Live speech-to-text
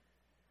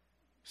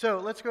So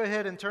let's go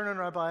ahead and turn in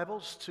our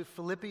Bibles to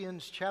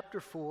Philippians chapter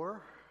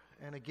 4.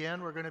 And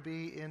again, we're going to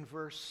be in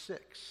verse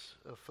 6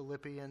 of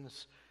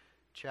Philippians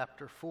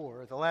chapter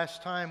 4. The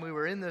last time we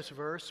were in this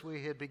verse,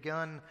 we had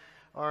begun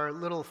our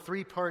little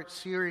three-part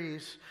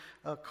series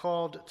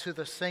called To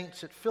the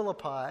Saints at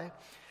Philippi.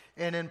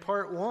 And in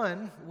part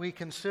 1, we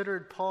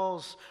considered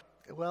Paul's,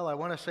 I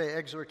want to say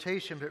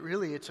exhortation, but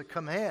really it's a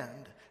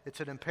command. It's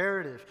an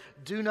imperative.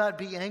 Do not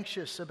be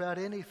anxious about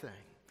anything.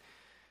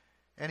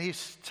 And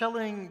he's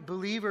telling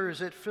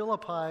believers at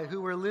Philippi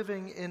who were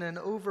living in an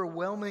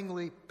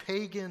overwhelmingly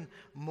pagan,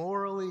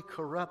 morally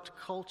corrupt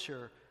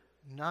culture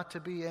not to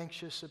be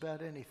anxious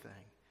about anything,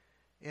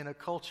 in a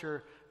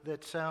culture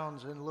that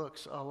sounds and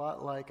looks a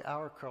lot like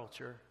our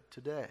culture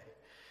today.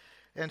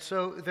 And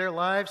so their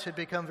lives had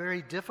become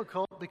very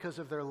difficult because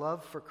of their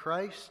love for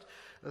Christ.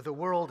 The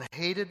world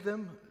hated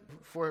them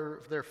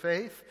for their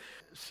faith.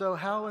 So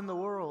how in the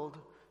world,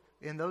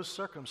 in those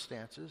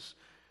circumstances,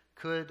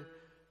 could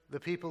the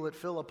people at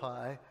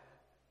Philippi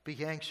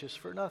be anxious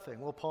for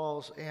nothing? Well,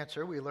 Paul's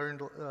answer, we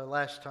learned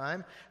last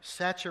time,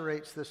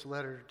 saturates this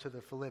letter to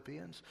the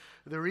Philippians.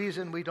 The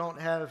reason we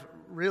don't have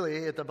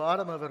really at the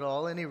bottom of it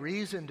all any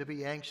reason to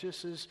be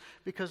anxious is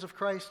because of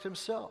Christ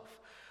himself.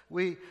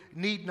 We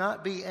need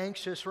not be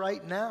anxious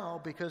right now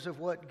because of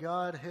what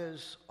God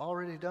has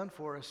already done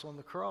for us on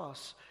the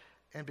cross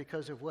and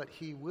because of what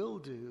he will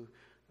do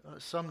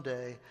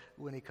someday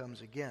when he comes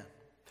again.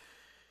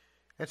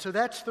 And so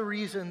that's the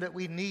reason that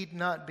we need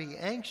not be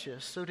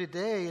anxious. So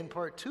today, in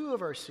part 2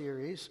 of our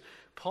series,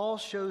 Paul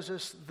shows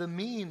us the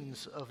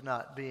means of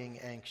not being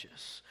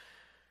anxious.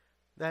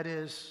 That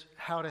is,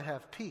 how to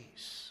have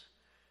peace.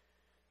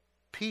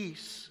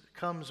 Peace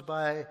comes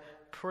by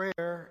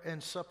prayer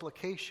and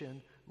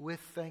supplication with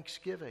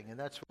thanksgiving, and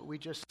that's what we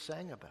just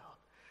sang about.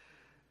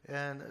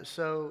 And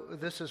so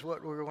this is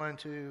what we're going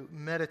to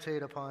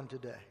meditate upon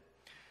today.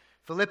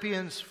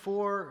 Philippians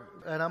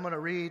 4, and I'm going to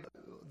read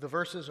the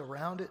verses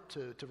around it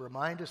to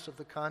remind us of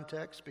the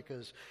context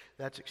because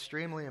that's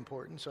extremely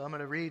important. So I'm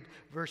going to read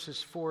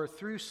verses 4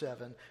 through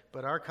 7,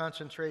 but our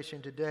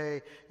concentration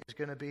today is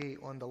going to be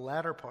on the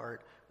latter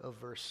part of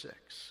verse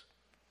 6.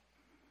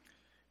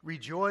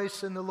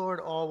 Rejoice in the Lord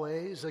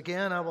always.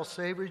 Again, I will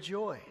say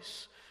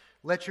rejoice.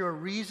 Let your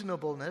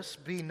reasonableness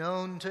be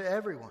known to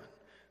everyone.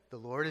 The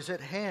Lord is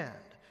at hand.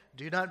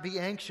 Do not be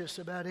anxious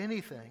about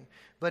anything,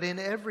 but in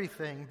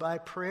everything, by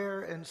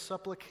prayer and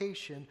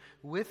supplication,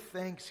 with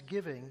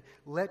thanksgiving,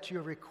 let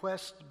your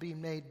requests be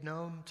made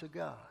known to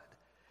God.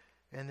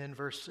 And then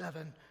verse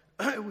 7,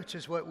 which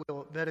is what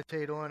we'll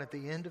meditate on at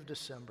the end of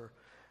December.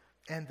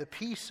 And the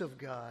peace of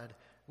God,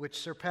 which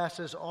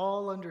surpasses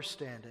all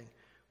understanding,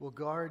 will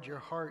guard your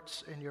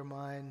hearts and your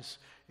minds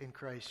in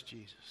Christ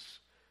Jesus.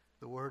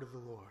 The word of the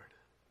Lord.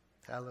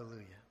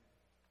 Hallelujah.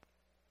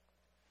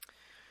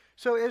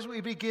 So as we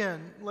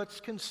begin,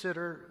 let's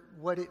consider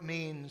what it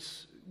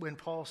means when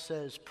Paul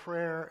says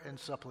prayer and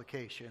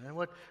supplication and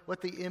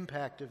what the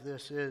impact of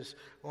this is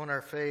on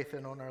our faith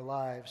and on our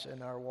lives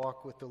and our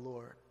walk with the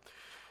Lord.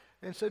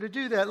 And so to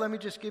do that, let me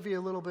just give you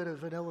a little bit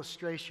of an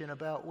illustration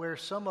about where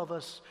some of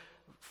us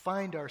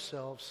find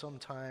ourselves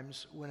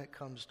sometimes when it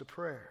comes to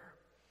prayer.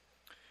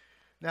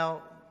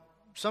 Now,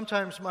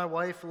 sometimes my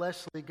wife,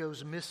 Leslie,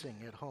 goes missing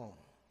at home.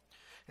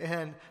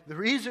 And the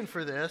reason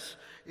for this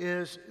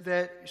is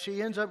that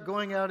she ends up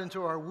going out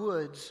into our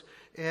woods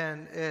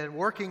and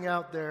working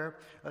out there.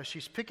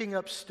 She's picking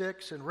up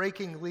sticks and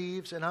raking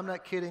leaves, and I'm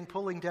not kidding,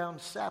 pulling down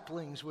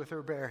saplings with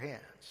her bare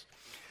hands.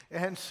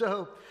 And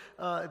so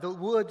the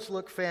woods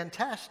look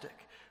fantastic.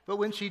 But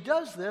when she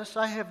does this,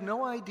 I have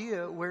no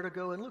idea where to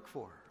go and look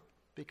for her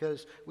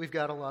because we've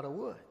got a lot of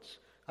woods.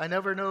 I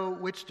never know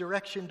which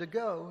direction to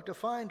go to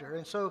find her.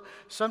 And so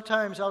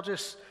sometimes I'll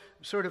just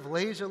sort of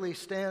lazily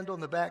stand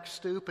on the back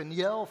stoop and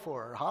yell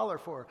for her, holler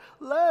for her,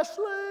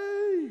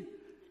 Leslie,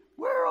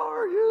 where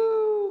are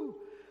you?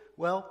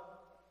 Well,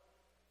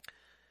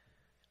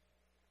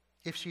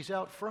 if she's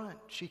out front,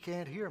 she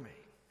can't hear me.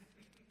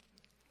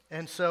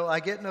 And so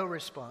I get no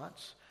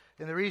response.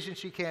 And the reason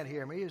she can't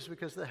hear me is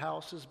because the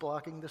house is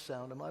blocking the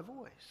sound of my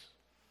voice.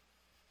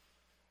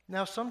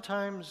 Now,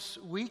 sometimes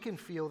we can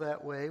feel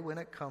that way when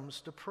it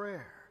comes to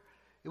prayer.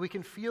 We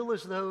can feel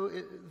as though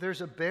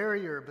there's a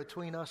barrier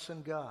between us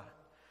and God.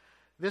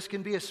 This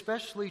can be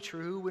especially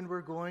true when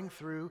we're going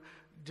through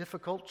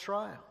difficult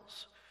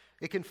trials.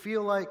 It can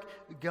feel like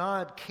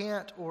God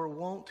can't or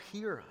won't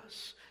hear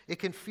us. It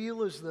can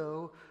feel as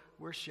though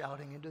we're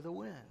shouting into the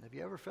wind. Have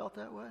you ever felt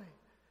that way?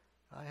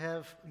 I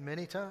have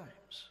many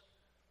times.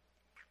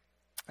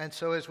 And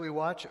so as we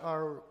watch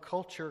our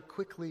culture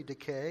quickly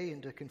decay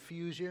into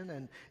confusion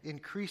and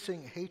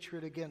increasing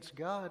hatred against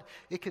God,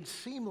 it can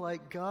seem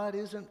like God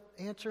isn't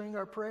answering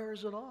our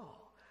prayers at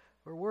all.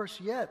 Or worse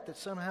yet, that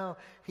somehow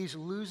he's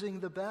losing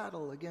the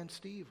battle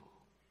against evil.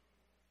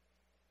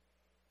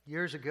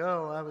 Years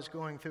ago, I was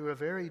going through a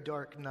very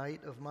dark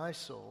night of my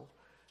soul,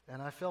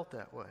 and I felt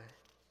that way.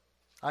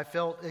 I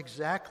felt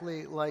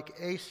exactly like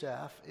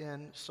Asaph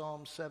in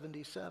Psalm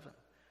 77,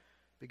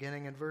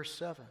 beginning in verse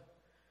 7.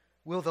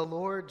 Will the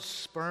Lord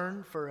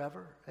spurn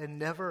forever and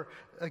never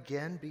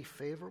again be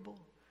favorable?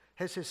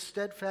 Has his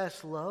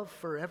steadfast love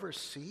forever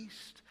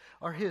ceased?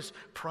 Are his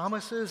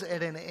promises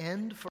at an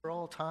end for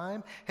all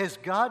time? Has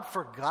God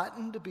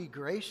forgotten to be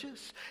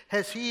gracious?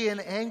 Has he in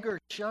anger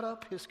shut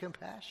up his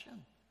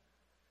compassion?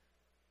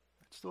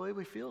 That's the way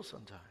we feel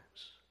sometimes.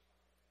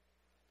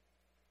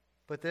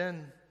 But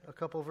then, a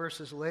couple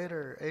verses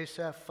later,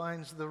 Asaph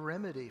finds the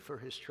remedy for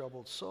his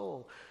troubled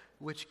soul,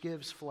 which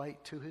gives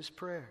flight to his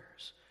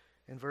prayers.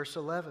 In verse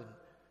 11,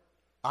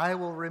 I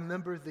will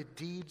remember the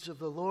deeds of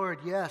the Lord.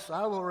 Yes,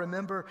 I will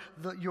remember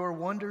your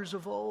wonders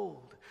of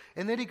old.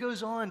 And then he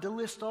goes on to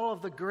list all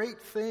of the great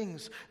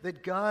things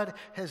that God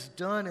has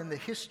done in the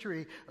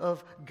history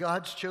of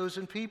God's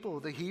chosen people,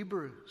 the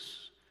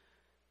Hebrews.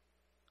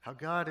 How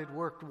God had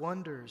worked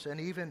wonders and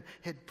even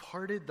had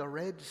parted the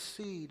Red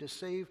Sea to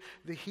save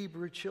the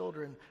Hebrew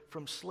children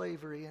from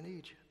slavery in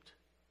Egypt.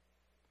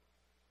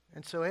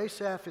 And so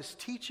Asaph is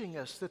teaching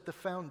us that the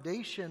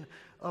foundation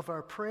of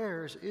our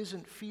prayers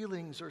isn't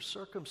feelings or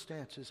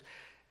circumstances.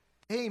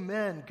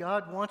 Amen.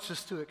 God wants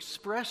us to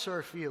express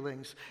our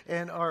feelings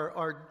and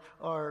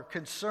our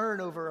concern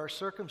over our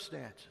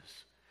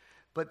circumstances.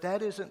 But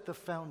that isn't the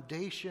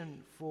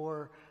foundation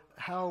for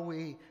how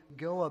we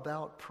go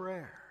about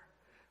prayer.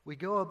 We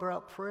go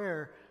about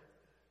prayer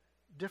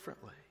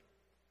differently.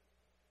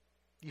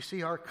 You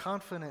see, our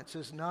confidence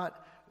is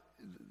not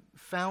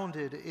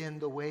founded in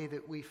the way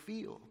that we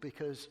feel,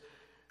 because,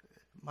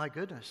 my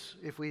goodness,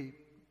 if we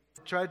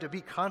tried to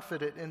be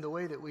confident in the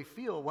way that we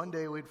feel, one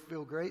day we'd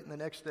feel great and the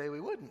next day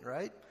we wouldn't,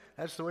 right?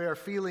 That's the way our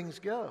feelings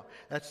go.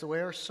 That's the way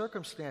our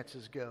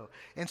circumstances go.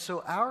 And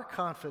so our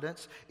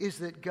confidence is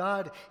that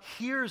God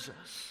hears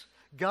us.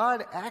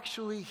 God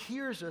actually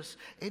hears us,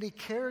 and he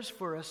cares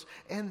for us,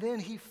 and then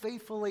he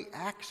faithfully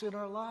acts in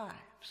our lives.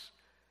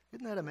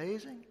 Isn't that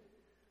amazing?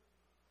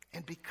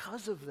 And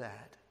because of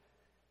that,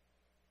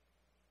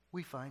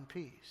 we find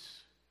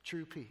peace,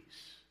 true peace.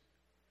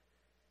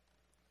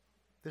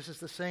 This is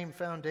the same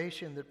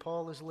foundation that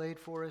Paul has laid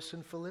for us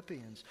in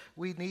Philippians.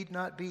 We need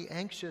not be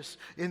anxious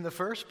in the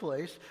first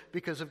place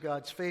because of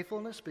God's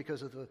faithfulness,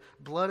 because of the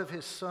blood of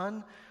his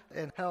Son,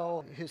 and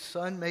how his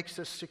Son makes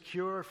us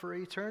secure for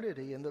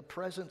eternity in the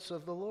presence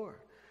of the Lord.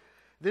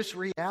 This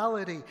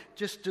reality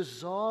just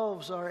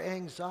dissolves our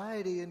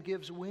anxiety and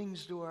gives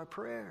wings to our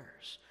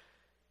prayers,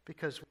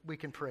 because we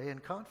can pray in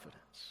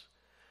confidence.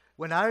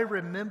 When I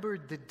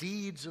remembered the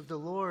deeds of the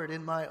Lord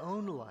in my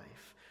own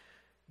life,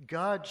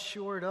 God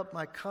shored up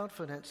my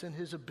confidence in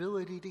his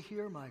ability to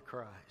hear my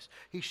cries.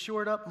 He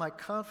shored up my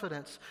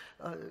confidence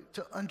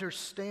to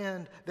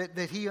understand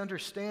that he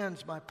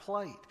understands my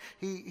plight.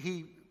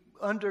 He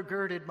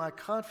undergirded my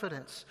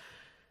confidence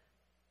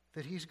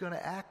that he's going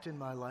to act in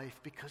my life,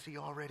 because he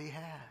already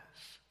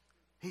has.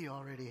 He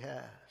already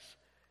has.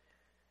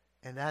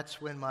 And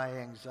that's when my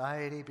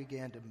anxiety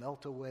began to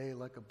melt away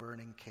like a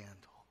burning candle.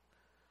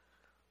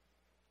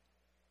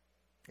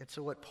 And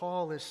so what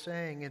Paul is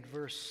saying in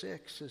verse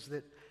 6 is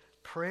that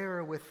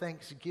prayer with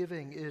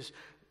thanksgiving is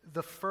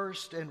the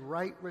first and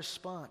right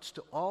response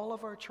to all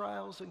of our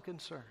trials and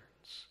concerns.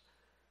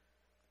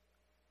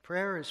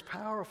 Prayer is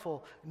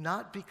powerful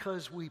not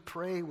because we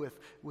pray with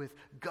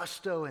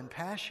gusto and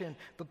passion,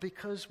 but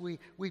because we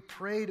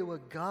pray to a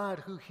God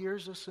who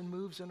hears us and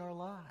moves in our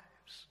lives.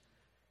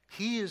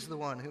 He is the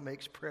one who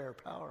makes prayer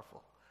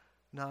powerful,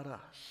 not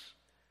us.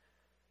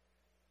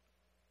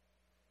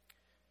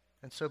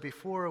 And so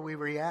before we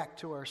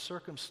react to our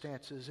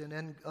circumstances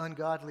in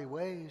ungodly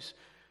ways,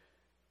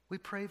 we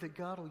pray that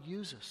God will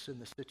use us in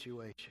the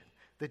situation,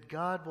 that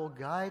God will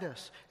guide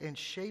us and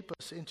shape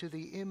us into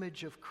the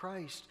image of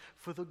Christ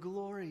for the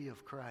glory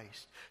of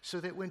Christ, so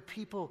that when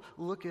people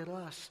look at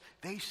us,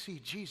 they see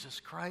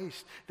Jesus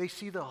Christ. They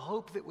see the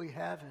hope that we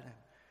have in him,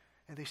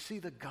 and they see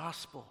the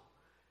gospel.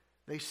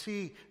 They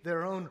see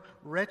their own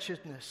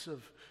wretchedness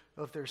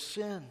of their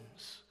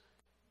sins.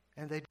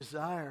 And they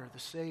desire the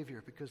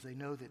Savior because they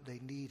know that they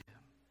need him.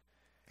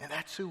 And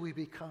that's who we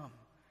become.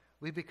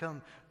 We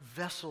become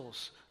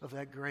vessels of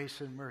that grace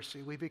and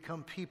mercy. We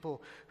become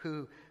people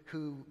who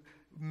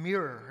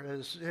mirror,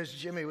 as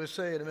Jimmy was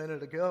saying a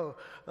minute ago,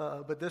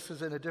 but this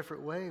is in a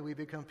different way. We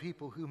become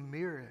people who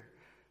mirror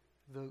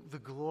the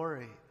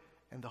glory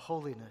and the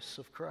holiness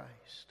of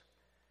Christ.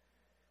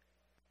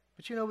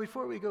 But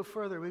before we go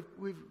further,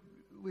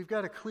 we've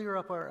got to clear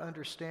up our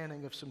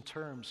understanding of some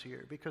terms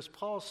here, because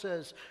Paul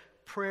says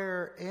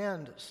prayer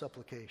and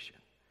supplication.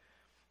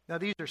 Now,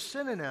 these are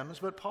synonyms,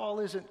 but Paul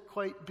isn't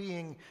quite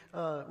being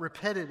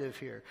repetitive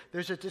here.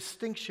 There's a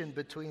distinction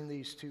between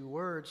these two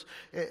words,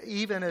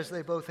 even as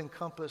they both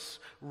encompass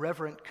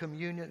reverent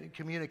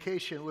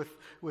communication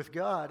with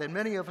God. And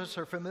many of us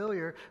are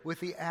familiar with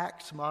the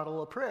Acts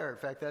model of prayer. In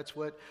fact, that's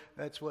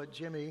what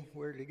Jimmy,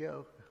 where did he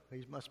go?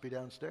 He must be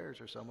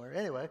downstairs or somewhere.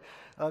 Anyway,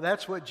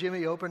 that's what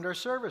Jimmy opened our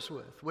service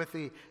with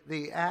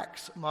the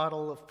Acts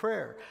model of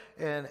prayer.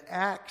 And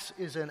Acts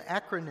is an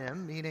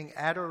acronym meaning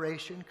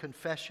adoration,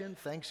 confession,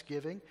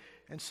 thanksgiving,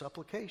 and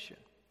supplication.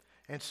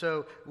 And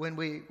so when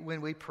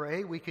we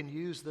pray, we can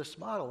use this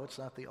model. It's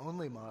not the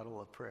only model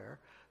of prayer,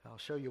 I'll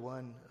show you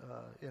one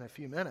in a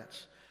few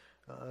minutes,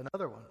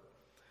 another one.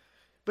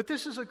 But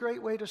this is a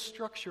great way to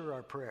structure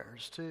our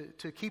prayers,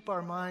 to keep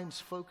our minds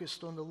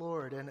focused on the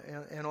Lord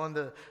and on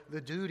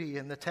the duty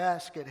and the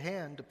task at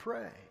hand to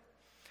pray.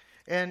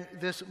 And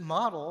this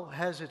model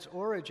has its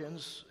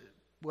origins,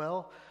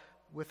 well,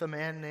 with a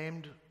man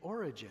named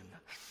Origen.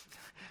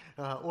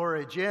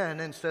 Origen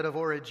instead of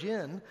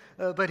Origin,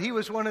 but he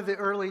was one of the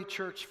early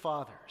church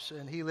fathers,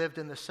 and he lived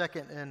in the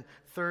 2nd and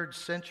 3rd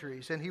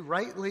centuries, and he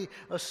rightly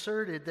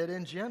asserted that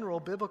in general,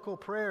 biblical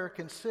prayer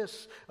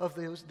consists of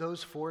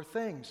those 4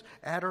 things: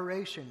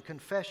 adoration,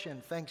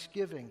 confession,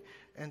 thanksgiving,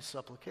 and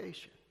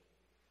supplication.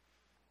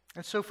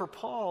 And so for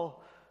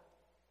Paul,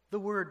 the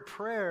word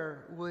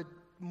prayer would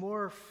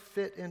more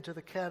fit into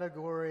the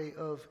category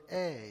of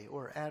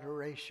or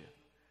adoration.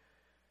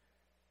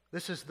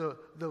 This is the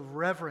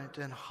reverent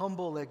and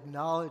humble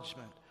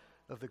acknowledgement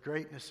of the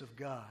greatness of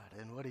God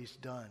and what He's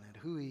done and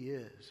who He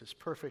is, His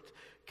perfect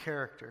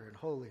character and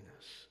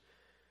holiness.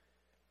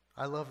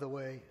 I love the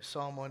way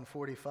Psalm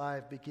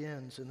 145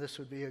 begins, and this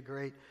would be a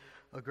great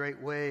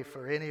way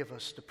for any of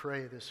us to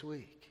pray this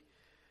week.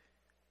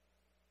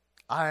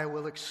 I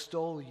will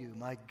extol you,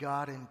 my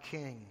God and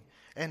King,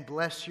 and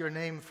bless your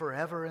name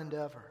forever and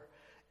ever.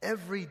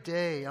 Every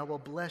day I will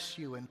bless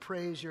you and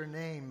praise your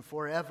name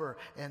forever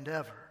and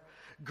ever.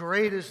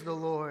 Great is the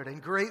Lord,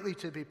 and greatly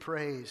to be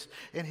praised,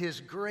 and His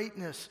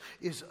greatness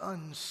is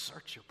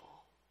unsearchable.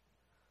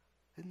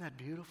 Isn't that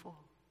beautiful?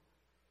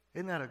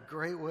 Isn't that a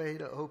great way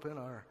to open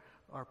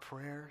our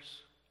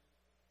prayers?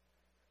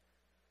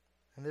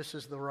 And this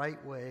is the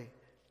right way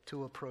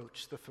to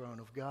approach the throne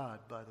of God,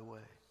 by the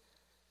way.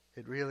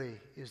 It really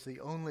is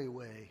the only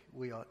way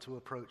we ought to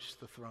approach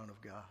the throne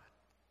of God.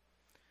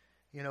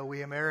 You know,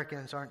 we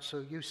Americans aren't so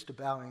used to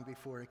bowing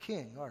before a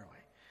king, are we?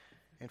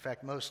 In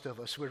fact, most of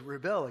us would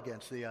rebel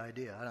against the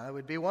idea, and I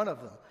would be one of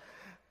them.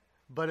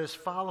 But as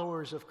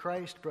followers of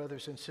Christ,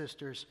 brothers and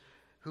sisters,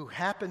 who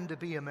happen to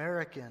be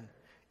American,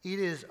 it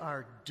is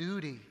our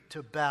duty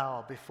to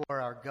bow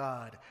before our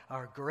God,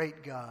 our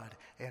great God,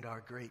 and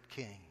our great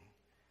King.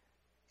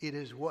 It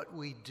is what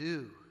we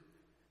do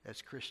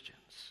as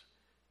Christians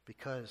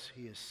because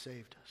He has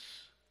saved us.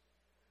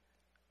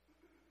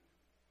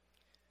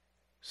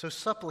 So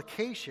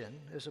supplication,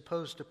 as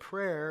opposed to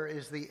prayer,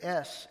 is the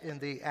S in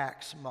the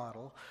Acts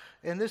model.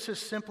 And this is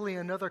simply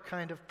another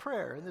kind of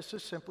prayer. And this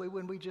is simply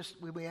when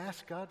we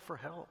ask God for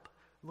help.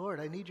 Lord,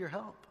 I need your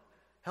help.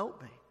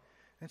 Help me.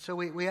 And so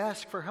we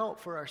ask for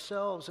help for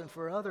ourselves and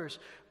for others,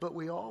 but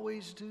we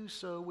always do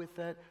so with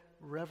that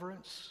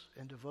reverence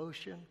and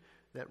devotion,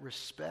 that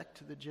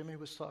respect that Jimmy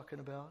was talking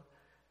about.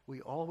 We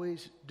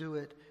always do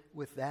it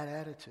with that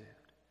attitude.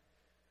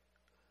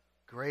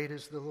 Great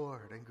is the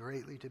Lord, and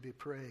greatly to be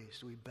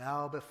praised. We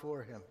bow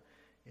before Him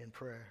in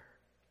prayer.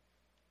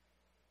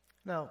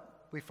 Now,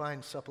 we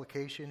find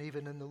supplication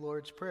even in the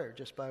Lord's Prayer,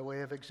 just by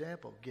way of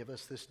example. Give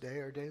us this day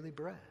our daily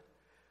bread.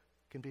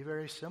 It can be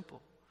very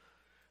simple.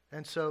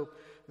 And so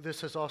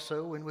this is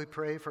also when we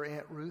pray for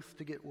Aunt Ruth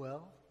to get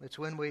well. It's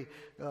when we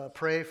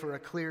pray for a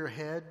clear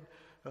head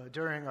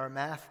during our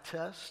math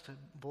test.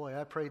 Boy,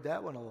 I prayed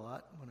that one a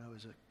lot when I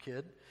was a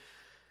kid.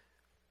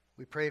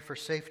 We pray for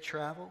safe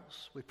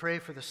travels. We pray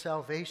for the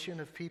salvation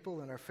of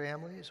people in our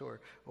families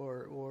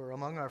or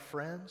among our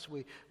friends.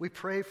 We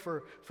pray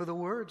for the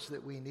words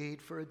that we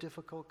need for a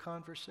difficult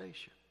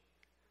conversation.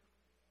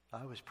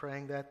 I was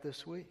praying that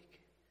this week.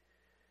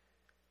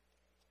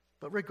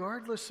 But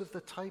regardless of the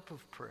type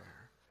of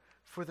prayer,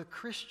 for the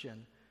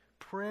Christian,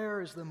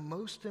 prayer is the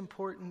most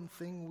important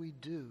thing we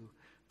do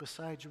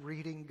besides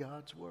reading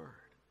God's Word.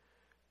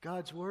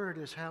 God's Word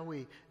is how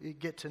we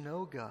get to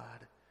know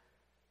God.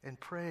 And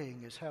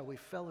praying is how we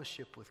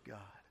fellowship with God.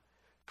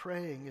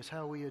 Praying is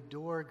how we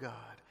adore God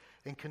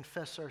and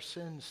confess our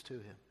sins to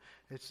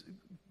Him.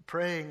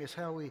 Praying is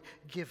how we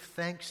give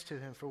thanks to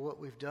Him for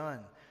what we've done.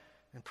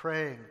 And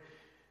praying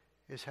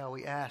is how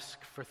we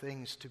ask for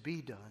things to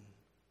be done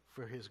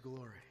for His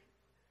glory.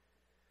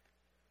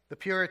 The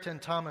Puritan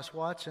Thomas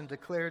Watson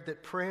declared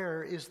that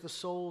prayer is the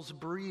soul's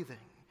breathing.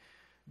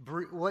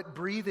 What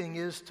breathing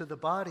is to the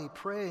body,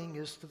 praying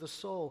is to the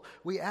soul.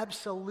 We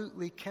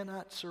absolutely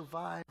cannot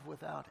survive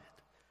without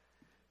it.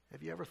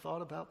 Have you ever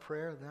thought about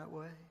prayer in that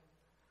way?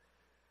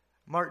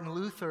 Martin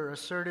Luther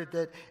asserted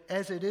that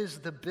as it is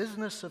the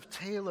business of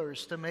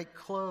tailors to make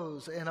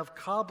clothes and of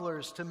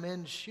cobblers to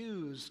mend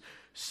shoes,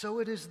 so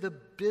it is the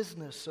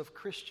business of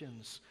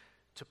Christians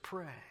to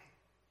pray.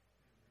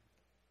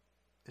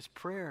 Is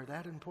prayer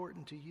that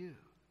important to you?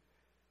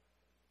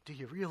 Do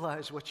you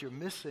realize what you're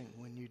missing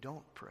when you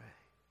don't pray?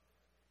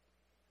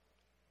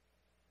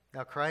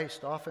 Now,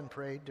 Christ often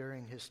prayed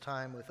during His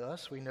time with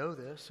us. We know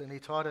this, and He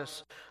taught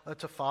us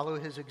to follow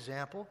His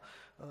example.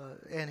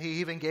 And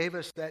He even gave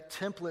us that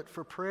template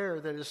for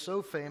prayer that is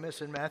so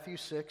famous in Matthew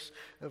 6,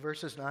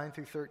 verses 9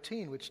 through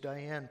 13, which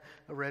Diane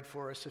read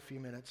for us a few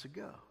minutes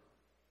ago.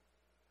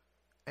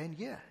 And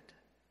yet,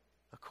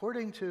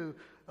 according to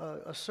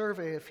a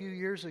survey a few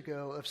years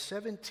ago of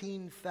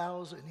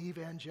 17,000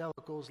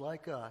 evangelicals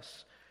like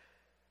us,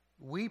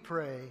 we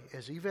pray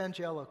as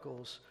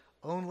evangelicals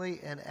only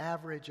an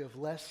average of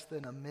less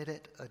than a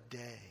minute a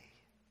day.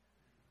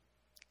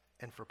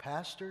 And for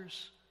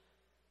pastors,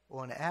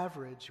 on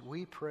average,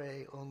 we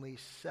pray only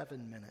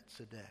 7 minutes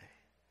a day.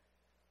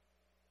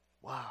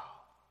 Wow.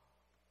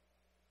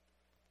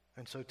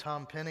 And so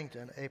Tom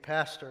Pennington, a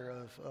pastor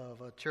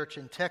of a church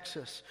in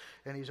Texas,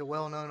 and he's a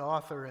well-known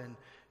author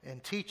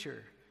and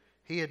teacher,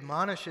 he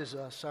admonishes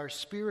us, our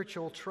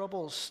spiritual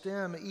troubles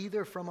stem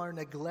either from our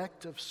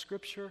neglect of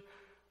Scripture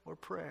or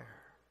prayer.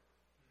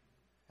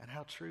 And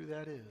how true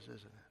that is, isn't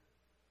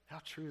it?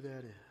 How true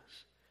that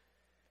is.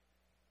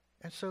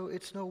 And so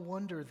it's no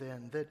wonder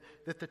then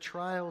that the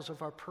trials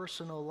of our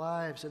personal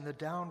lives and the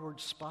downward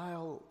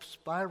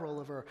spiral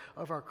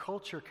of our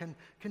culture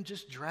can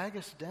just drag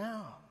us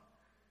down,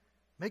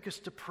 make us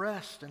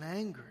depressed and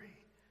angry.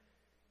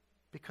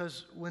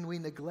 Because when we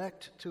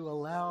neglect to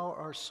allow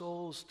our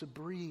souls to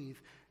breathe,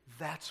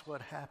 that's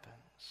what happens.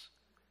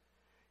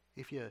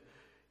 If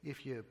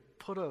you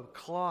put a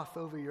cloth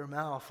over your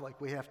mouth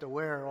like we have to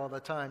wear all the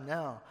time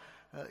now,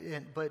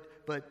 but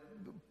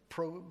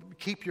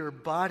keep your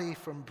body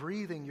from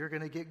breathing, you're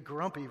going to get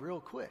grumpy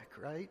real quick,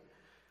 right?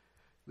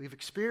 We've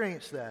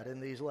experienced that in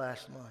these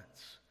last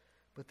months.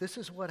 But this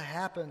is what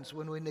happens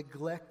when we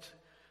neglect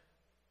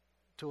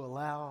to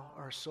allow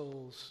our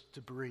souls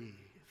to breathe.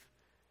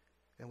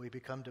 And we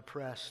become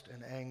depressed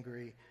and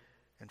angry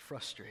and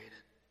frustrated.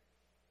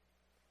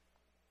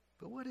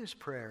 But what is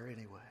prayer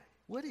anyway?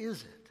 What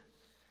is it?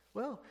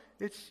 Well,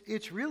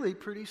 it's really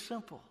pretty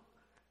simple.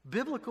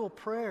 Biblical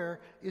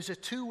prayer is a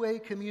two-way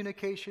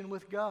communication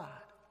with God.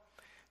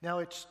 Now,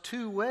 it's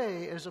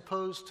two-way as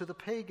opposed to the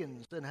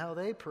pagans and how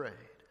they prayed.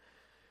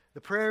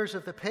 The prayers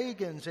of the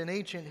pagans in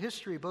ancient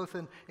history, both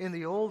in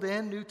the Old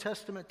and New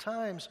Testament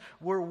times,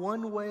 were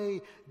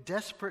one-way,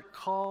 desperate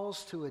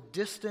calls to a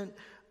distant,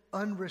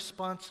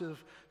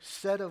 unresponsive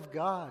set of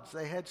gods.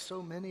 They had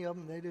so many of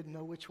them, they didn't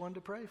know which one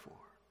to pray for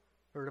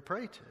or to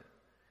pray to.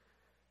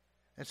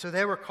 And so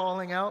they were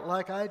calling out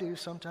like I do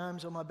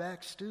sometimes on my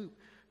back stoop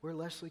where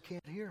Leslie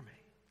can't hear me.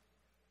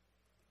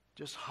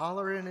 Just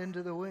hollering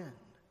into the wind.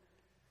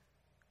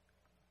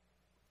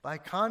 By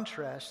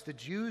contrast, the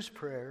Jews'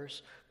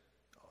 prayers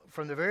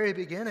from the very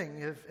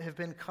beginning have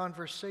been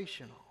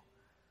conversational,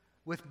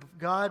 with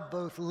God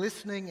both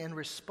listening and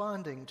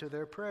responding to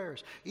their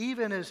prayers.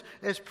 Even as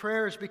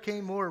prayers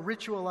became more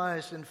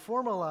ritualized and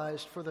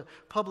formalized for the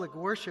public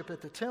worship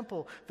at the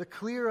temple, the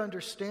clear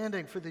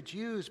understanding for the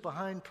Jews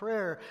behind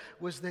prayer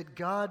was that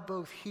God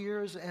both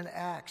hears and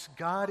acts.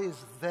 God is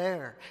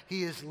there.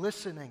 He is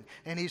listening,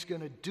 and He's going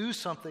to do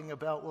something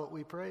about what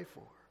we pray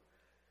for.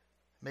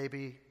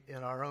 Maybe in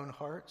our own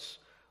hearts,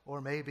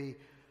 or maybe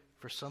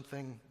for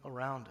something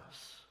around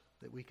us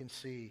that we can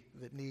see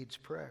that needs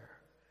prayer.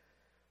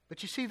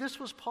 But you see, this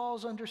was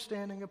Paul's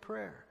understanding of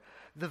prayer.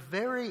 The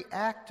very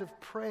act of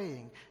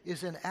praying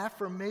is an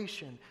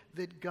affirmation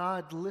that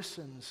God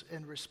listens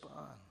and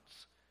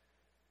responds.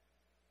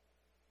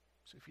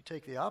 So if you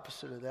take the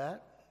opposite of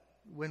that,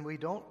 when we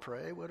don't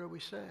pray, what are we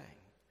saying?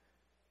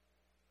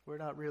 We're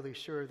not really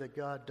sure that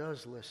God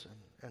does listen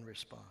and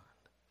respond.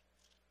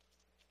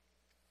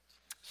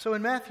 So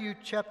in Matthew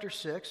chapter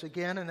 6,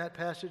 again in that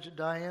passage that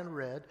Diane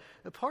read,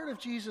 a part of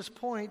Jesus'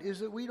 point is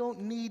that we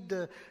don't need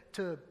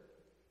to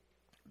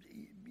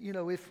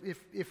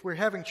if we're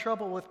having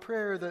trouble with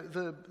prayer,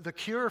 the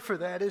cure for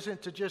that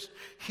isn't to just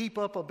heap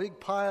up a big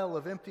pile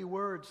of empty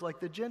words like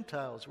the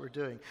Gentiles were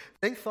doing.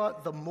 They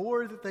thought the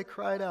more that they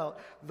cried out,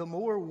 the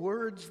more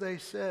words they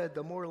said,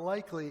 the more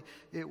likely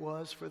it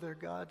was for their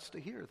gods to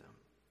hear them.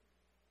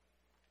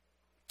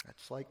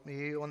 That's like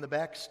me on the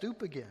back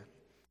stoop again.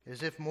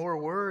 As if more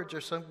words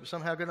are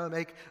somehow going to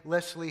make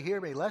Leslie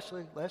hear me.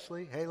 Leslie,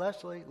 hey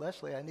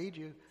Leslie, I need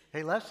you.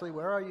 Hey Leslie,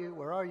 where are you?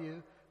 Where are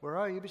you? Where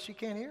are you? But she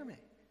can't hear me.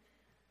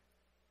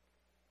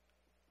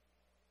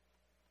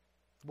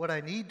 What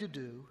I need to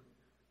do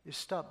is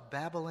stop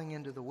babbling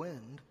into the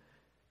wind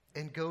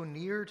and go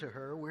near to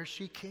her where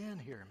she can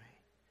hear me.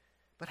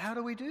 But how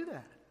do we do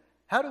that?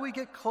 How do we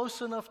get close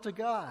enough to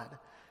God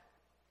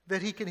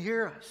that He can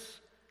hear us?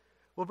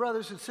 Well,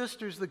 brothers and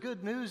sisters, the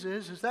good news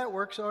is that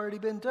work's already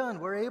been done.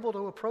 We're able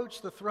to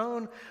approach the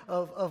throne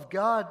of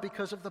God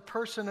because of the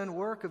person and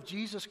work of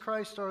Jesus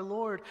Christ our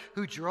Lord,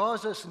 who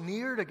draws us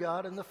near to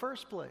God in the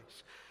first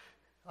place.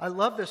 I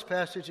love this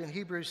passage in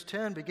Hebrews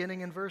 10,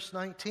 beginning in verse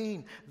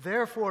 19.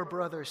 Therefore,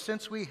 brothers,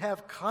 since we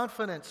have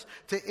confidence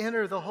to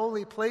enter the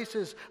holy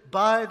places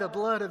by the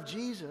blood of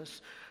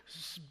Jesus,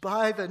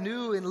 by the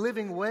new and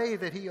living way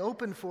that He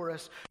opened for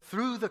us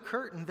through the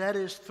curtain, that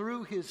is,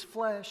 through His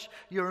flesh.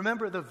 You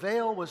remember the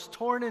veil was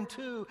torn in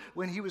two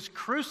when He was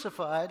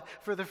crucified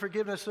for the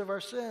forgiveness of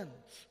our sins.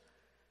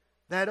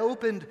 That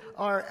opened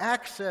our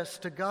access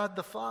to God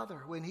the Father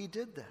when He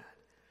did that.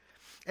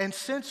 And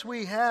since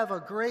we have a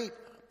great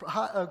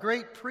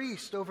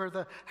priest over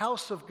the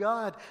house of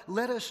God,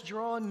 let us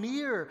draw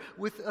near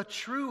with a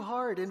true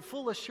heart in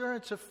full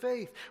assurance of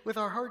faith, with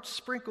our hearts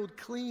sprinkled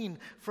clean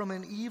from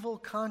an evil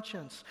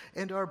conscience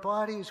and our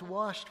bodies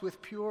washed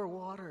with pure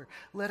water.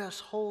 Let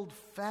us hold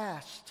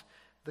fast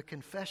the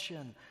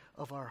confession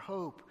of our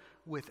hope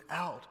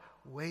without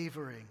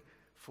wavering,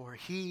 For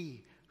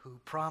he who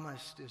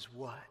promised is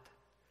what?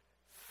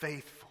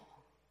 Faithful.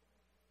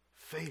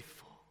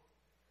 Faithful.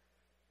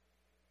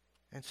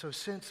 And so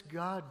since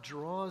God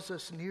draws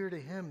us near to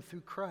him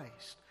through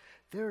Christ,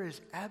 there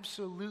is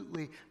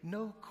absolutely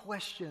no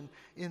question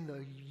in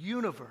the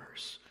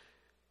universe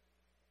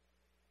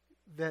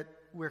that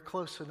we're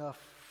close enough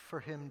for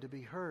him to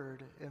be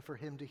heard and for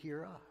him to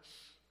hear us.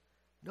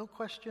 No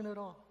question at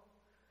all.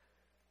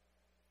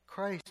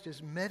 Christ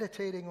is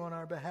meditating on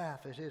our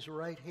behalf at his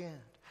right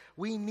hand.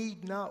 We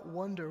need not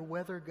wonder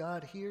whether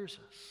God hears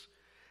us.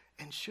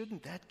 And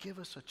shouldn't that give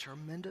us a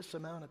tremendous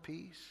amount of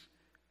peace?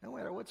 No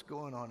matter what's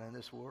going on in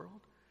this world.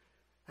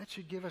 That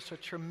should give us a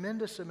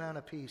tremendous amount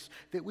of peace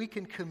that we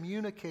can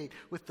communicate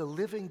with the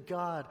living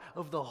God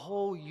of the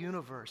whole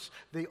universe,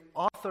 the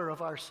author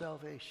of our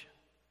salvation.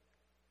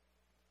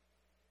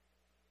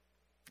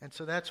 And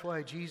so that's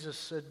why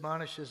Jesus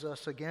admonishes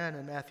us again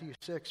in Matthew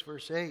 6,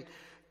 verse 8,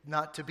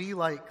 not to be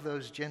like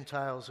those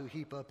Gentiles who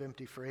heap up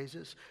empty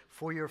phrases,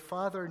 for your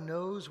Father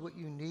knows what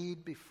you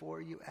need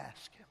before you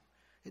ask him.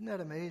 Isn't that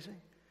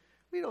amazing?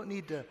 We don't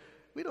need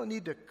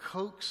to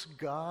coax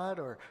God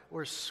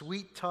or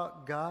sweet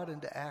talk God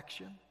into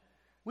action.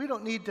 We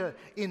don't need to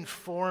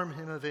inform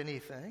him of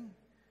anything.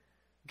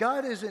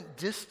 God isn't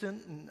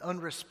distant and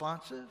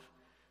unresponsive.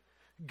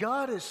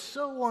 God is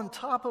so on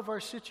top of our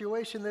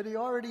situation that he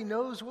already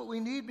knows what we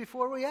need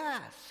before we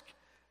ask.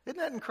 Isn't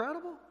that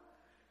incredible?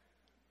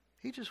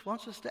 He just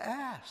wants us to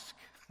ask.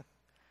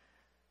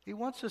 He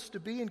wants us to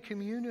be in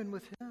communion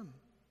with him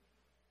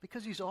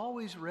because he's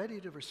always ready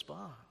to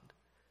respond.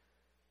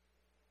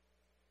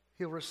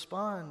 He'll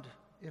respond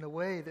in a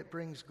way that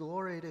brings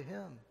glory to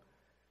him.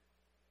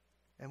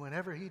 And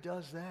whenever he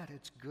does that,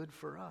 it's good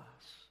for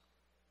us.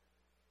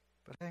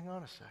 But hang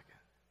on a second.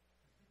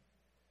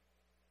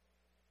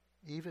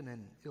 Even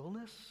in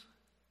illness,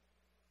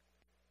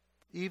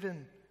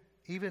 even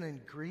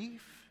in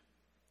grief,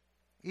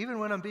 even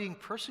when I'm being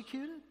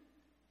persecuted,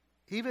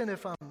 even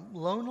if I'm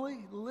lonely,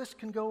 the list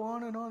can go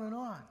on and on and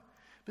on.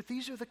 But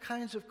these are the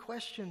kinds of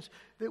questions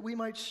that we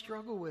might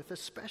struggle with,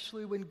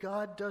 especially when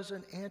God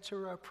doesn't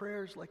answer our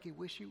prayers like we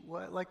wish he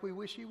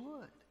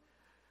would.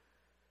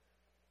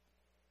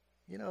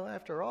 You know,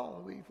 after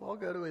all, we've all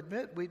got to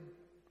admit we'd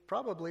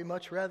probably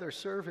much rather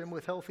serve him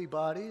with healthy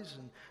bodies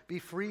and be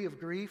free of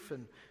grief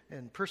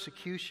and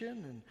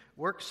persecution and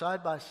work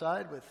side by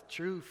side with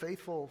true,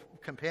 faithful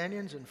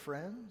companions and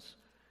friends.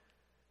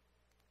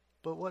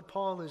 But what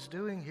Paul is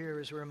doing here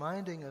is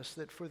reminding us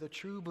that for the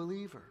true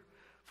believer,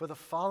 for the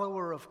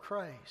follower of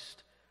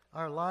Christ,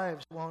 our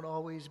lives won't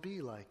always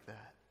be like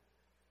that.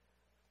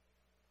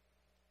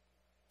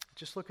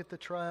 Just look at the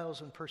trials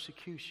and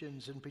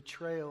persecutions and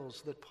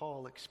betrayals that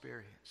Paul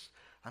experienced.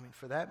 I mean,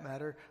 for that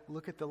matter,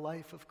 look at the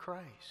life of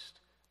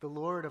Christ. The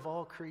Lord of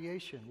all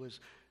creation was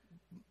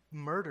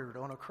murdered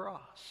on a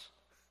cross.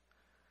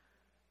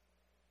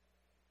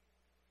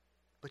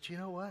 But you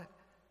know what?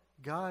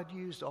 God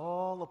used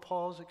all of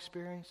Paul's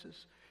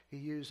experiences. He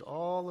used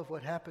all of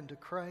what happened to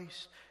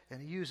Christ,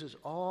 and he uses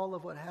all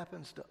of what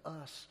happens to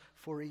us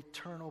for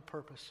eternal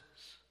purposes.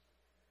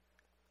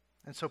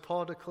 And so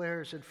Paul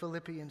declares in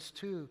Philippians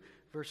 2,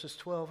 verses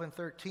 12 and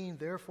 13,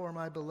 therefore,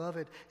 my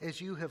beloved,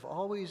 as you have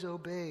always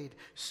obeyed,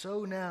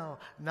 so now,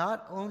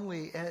 not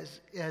only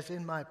as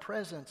in my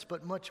presence,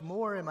 but much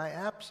more in my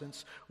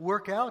absence,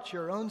 work out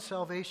your own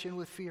salvation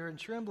with fear and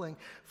trembling,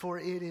 for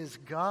it is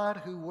God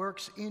who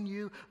works in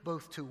you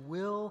both to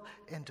will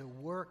and to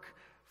work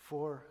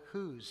for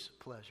whose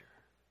pleasure?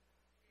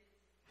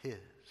 His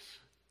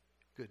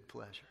good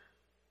pleasure.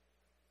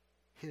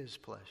 His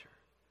pleasure.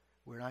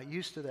 We're not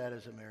used to that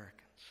as Americans.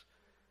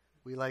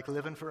 We like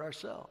living for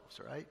ourselves,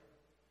 right?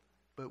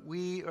 But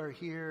we are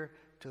here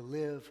to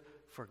live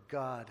for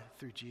God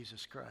through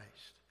Jesus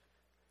Christ.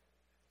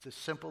 It's as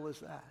simple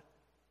as that.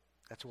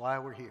 That's why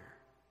we're here.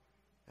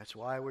 That's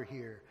why we're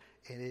here.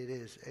 And it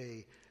is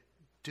a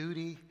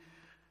duty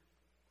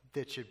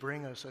that should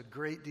bring us a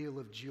great deal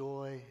of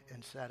joy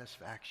and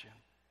satisfaction.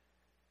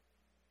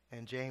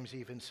 And James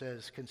even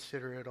says,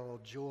 consider it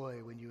all joy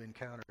when you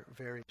encounter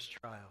various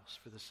trials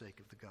for the sake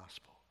of the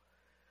gospel.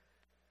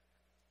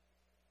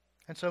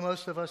 And so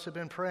most of us have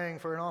been praying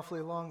for an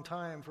awfully long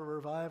time for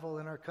revival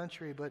in our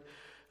country, but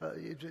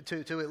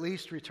to at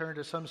least return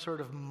to some sort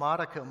of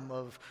modicum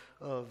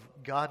of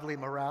godly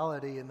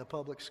morality in the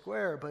public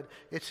square. But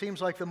it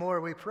seems like the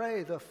more we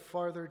pray, the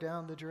farther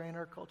down the drain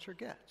our culture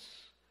gets.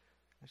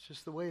 It's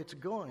just the way it's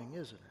going,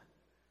 isn't it?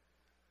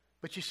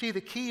 But you see, the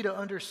key to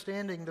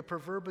understanding the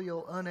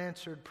proverbial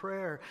unanswered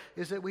prayer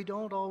is that we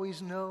don't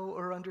always know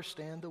or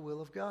understand the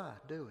will of God,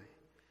 do we?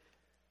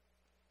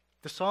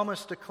 The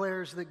psalmist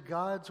declares that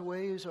God's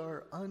ways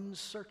are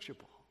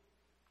unsearchable.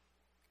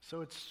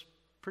 So it's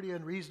pretty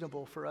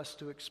unreasonable for us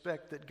to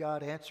expect that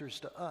God answers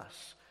to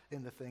us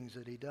in the things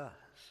that he does.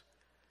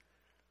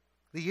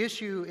 The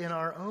issue in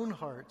our own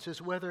hearts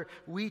is whether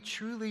we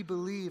truly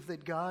believe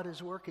that God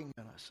is working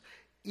in us,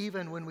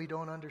 even when we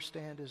don't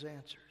understand his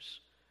answers.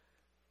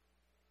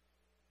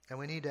 And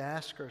we need to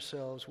ask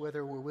ourselves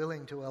whether we're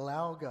willing to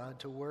allow God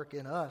to work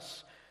in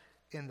us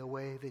in the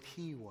way that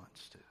he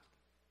wants to.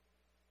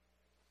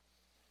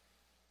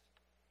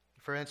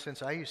 For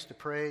instance, I used to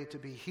pray to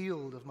be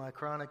healed of my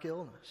chronic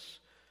illness.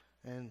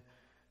 And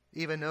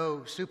even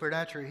though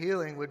supernatural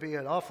healing would be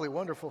an awfully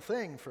wonderful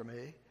thing for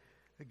me,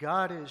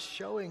 God is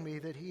showing me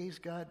that He's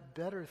got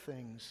better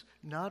things,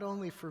 not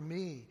only for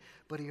me,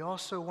 but He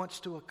also wants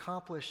to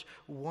accomplish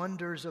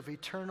wonders of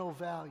eternal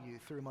value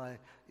through my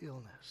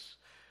illness.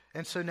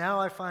 And so now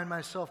I find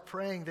myself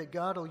praying that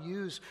God will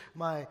use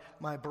my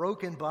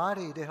broken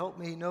body to help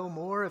me know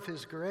more of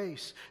His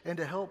grace and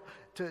to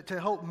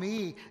help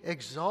me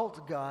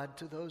exalt God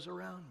to those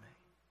around me.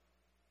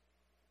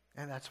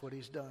 And that's what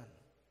He's done.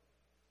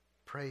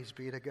 Praise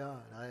be to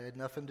God. I had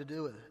nothing to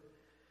do with it.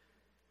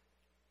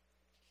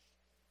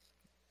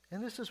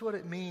 And this is what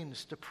it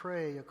means to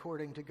pray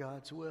according to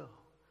God's will.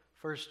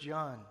 1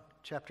 John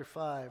chapter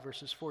 5,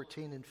 verses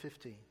 14 and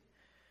 15.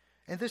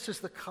 And this is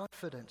the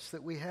confidence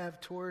that we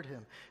have toward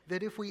Him,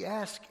 that if we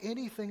ask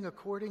anything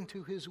according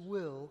to His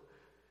will,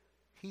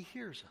 He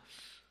hears us.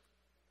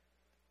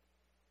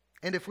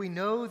 And if we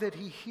know that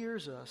He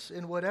hears us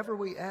in whatever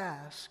we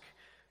ask,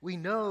 we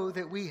know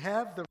that we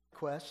have the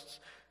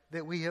requests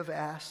that we have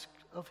asked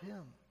of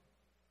Him.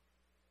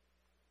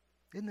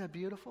 Isn't that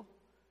beautiful?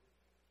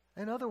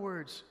 In other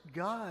words,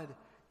 God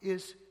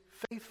is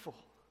faithful.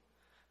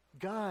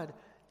 God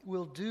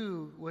will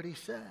do what He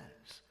says.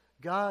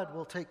 God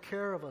will take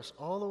care of us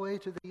all the way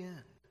to the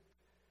end.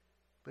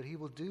 But He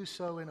will do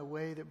so in a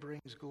way that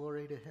brings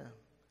glory to Him.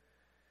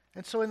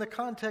 And so in the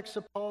context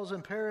of Paul's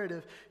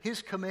imperative,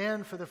 his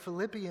command for the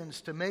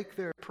Philippians to make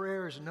their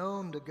prayers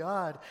known to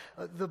God,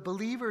 the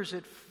believers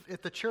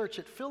at the church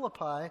at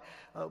Philippi,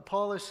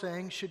 Paul is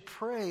saying, should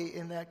pray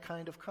in that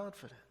kind of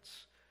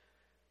confidence.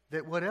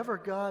 That whatever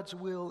God's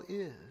will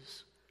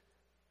is,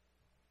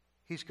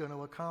 He's going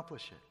to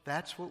accomplish it.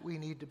 That's what we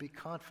need to be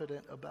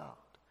confident about.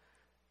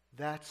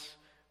 That's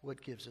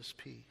what gives us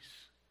peace.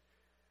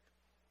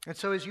 And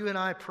so as you and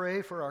I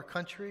pray for our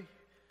country,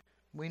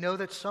 we know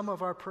that some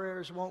of our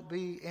prayers won't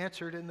be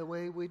answered in the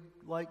way we'd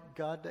like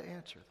God to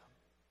answer them.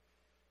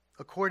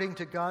 According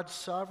to God's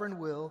sovereign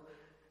will,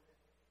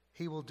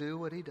 He will do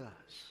what He does.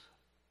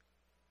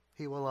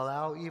 He will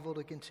allow evil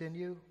to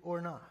continue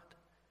or not.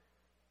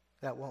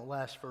 That won't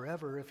last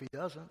forever if He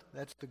doesn't.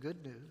 That's the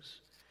good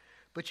news.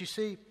 But you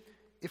see,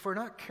 if we're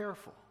not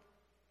careful,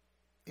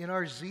 in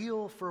our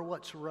zeal for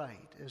what's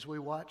right, as we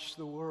watch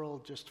the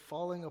world just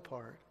falling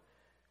apart,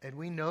 and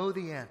we know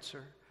the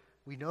answer,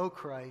 we know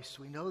Christ,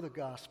 we know the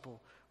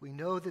gospel, we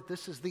know that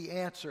this is the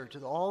answer to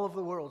all of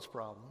the world's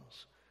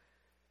problems.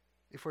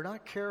 If we're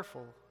not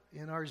careful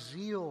in our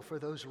zeal for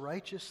those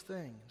righteous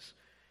things,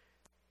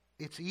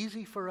 it's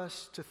easy for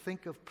us to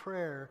think of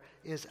prayer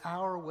as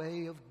our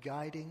way of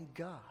guiding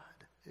God,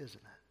 isn't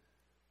it?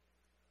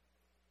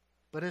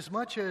 But as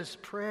much as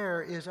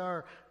prayer is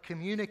our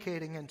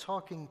communicating and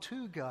talking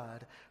to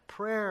God,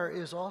 prayer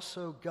is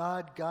also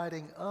God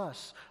guiding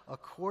us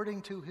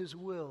according to His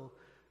will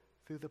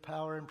through the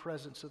power and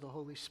presence of the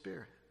Holy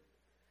Spirit.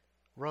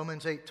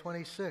 Romans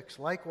 8:26,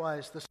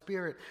 likewise the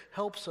Spirit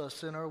helps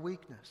us in our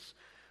weakness.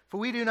 For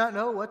we do not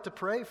know what to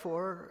pray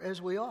for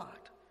as we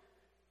ought,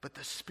 but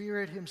the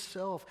Spirit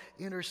Himself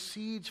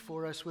intercedes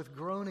for us with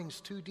groanings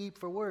too deep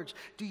for words.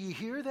 Do you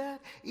hear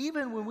that?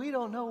 Even when we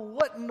don't know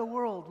what in the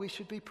world we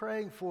should be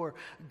praying for,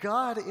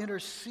 God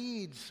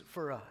intercedes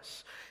for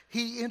us.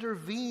 He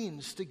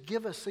intervenes to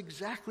give us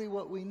exactly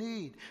what we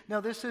need. Now,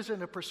 this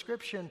isn't a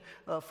prescription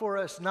for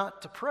us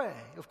not to pray.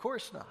 Of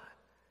course not.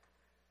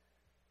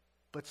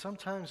 But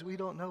sometimes we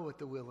don't know what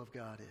the will of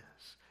God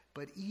is.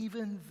 But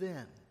even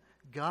then,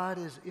 God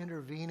is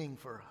intervening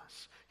for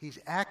us. He's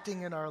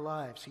acting in our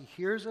lives. He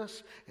hears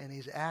us and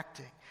He's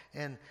acting.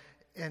 And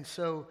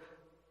so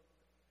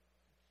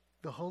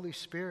the Holy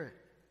Spirit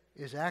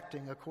is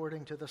acting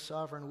according to the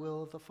sovereign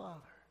will of the Father.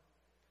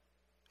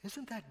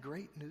 Isn't that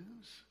great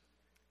news?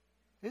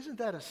 Isn't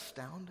that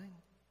astounding?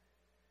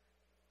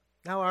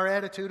 Now, our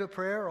attitude of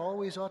prayer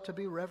always ought to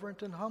be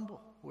reverent and humble.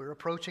 We're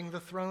approaching the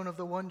throne of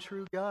the one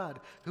true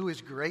God, who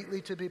is greatly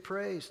to be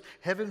praised.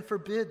 Heaven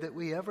forbid that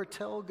we ever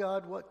tell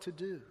God what to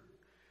do.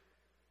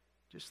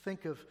 Just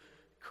think of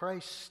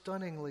Christ's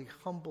stunningly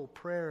humble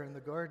prayer in the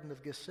Garden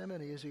of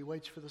Gethsemane as He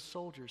waits for the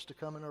soldiers to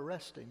come and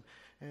arrest Him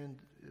and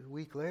a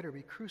week later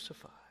be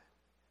crucified.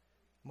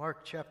 Mark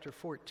chapter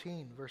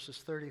 14,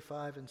 verses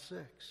 35 and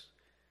 6.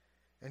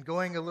 And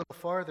going a little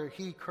farther,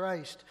 He,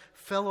 Christ,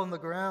 fell on the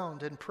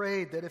ground and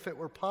prayed that if it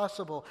were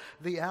possible,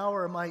 the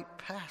hour might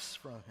pass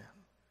from Him.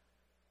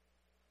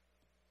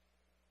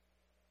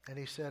 And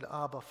He said,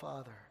 Abba,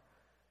 Father,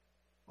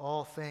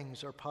 all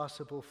things are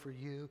possible for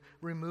You.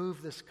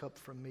 Remove this cup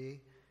from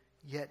me,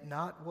 yet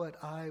not what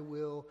I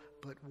will,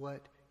 but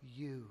what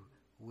You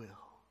will.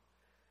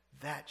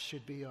 That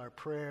should be our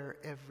prayer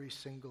every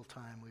single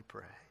time we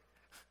pray.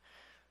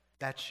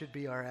 That should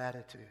be our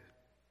attitude.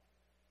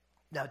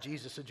 Now,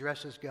 Jesus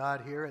addresses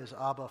God here as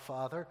Abba,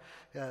 Father.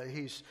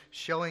 He's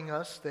showing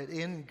us that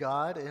in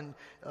God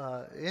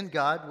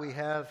we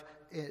have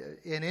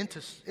an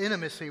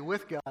intimacy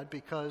with God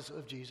because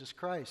of Jesus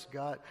Christ.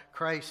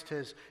 Christ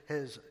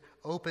has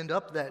opened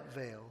up that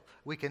veil.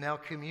 We can now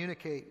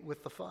communicate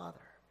with the Father.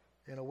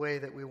 in a way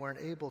that we weren't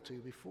able to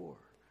before.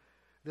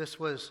 This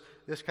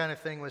kind of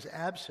thing was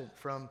absent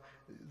from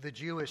the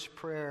Jewish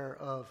prayer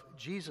of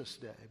Jesus'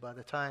 day. By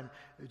the time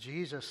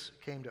Jesus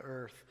came to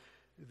earth,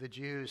 the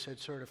Jews had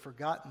sort of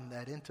forgotten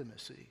that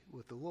intimacy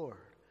with the Lord.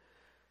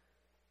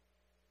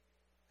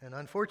 And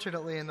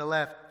unfortunately, in the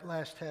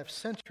last half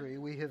century,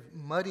 we have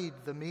muddied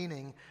the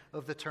meaning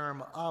of the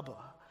term Abba,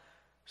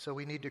 so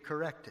we need to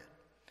correct it.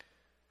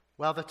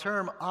 While the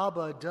term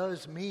Abba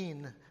does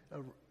mean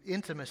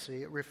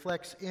intimacy, it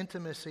reflects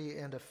intimacy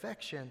and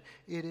affection,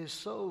 it is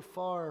so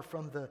far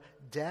from the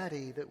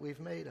daddy that we've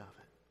made of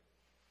it.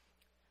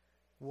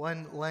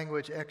 One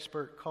language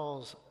expert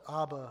calls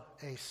Abba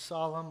a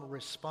solemn,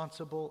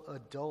 responsible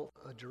adult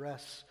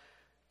address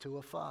to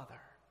a father.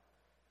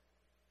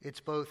 It's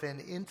both an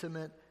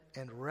intimate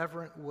and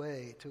reverent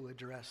way to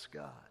address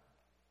God.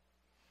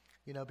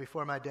 You know,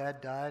 before my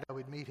dad died, I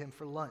would meet him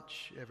for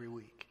lunch every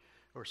week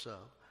or so.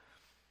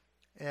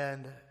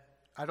 And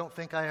I don't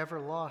think I ever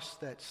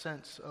lost that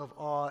sense of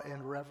awe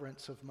and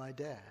reverence of my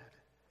dad.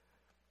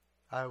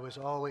 I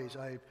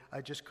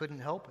just couldn't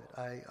help it.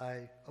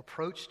 I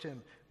approached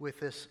him with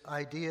this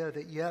idea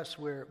that yes,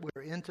 we're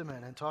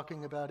intimate and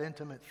talking about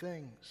intimate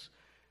things,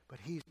 but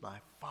he's my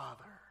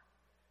father.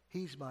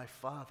 He's my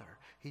father.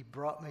 He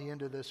brought me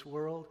into this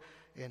world,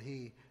 and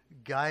he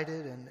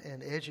guided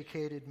and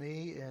educated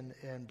me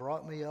and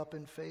brought me up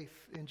in faith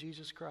in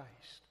Jesus Christ.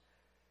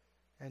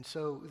 And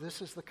so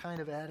this is the kind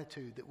of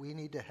attitude that we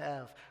need to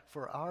have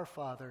for our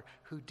Father,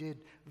 who did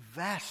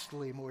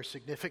vastly more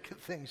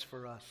significant things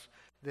for us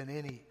than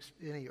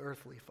any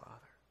earthly father.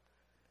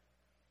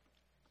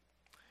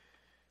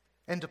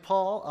 And to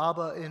Paul,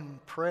 Abba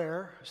in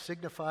prayer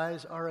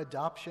signifies our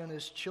adoption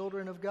as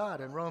children of God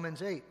in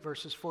Romans 8,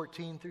 verses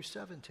 14 through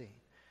 17.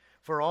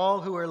 For all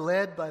who are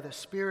led by the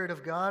Spirit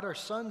of God are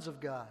sons of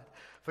God.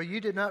 For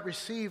you did not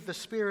receive the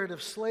spirit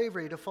of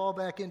slavery to fall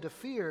back into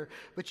fear,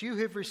 but you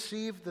have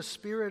received the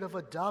spirit of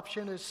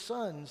adoption as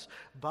sons,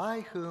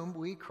 by whom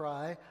we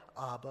cry,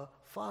 Abba,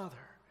 Father.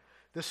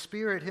 The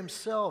Spirit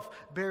himself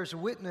bears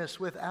witness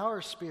with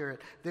our spirit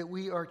that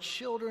we are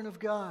children of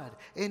God.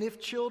 And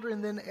if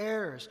children, then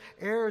heirs,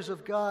 heirs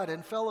of God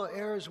and fellow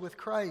heirs with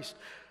Christ,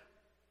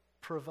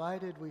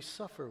 provided we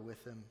suffer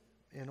with him,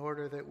 in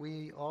order that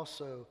we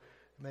also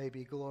may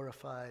be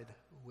glorified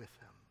with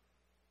him.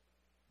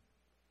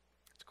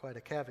 It's quite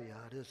a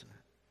caveat, isn't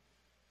it?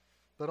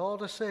 But all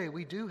to say,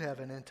 we do have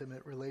an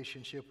intimate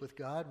relationship with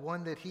God,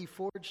 one that he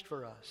forged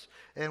for us,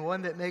 and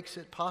one that makes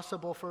it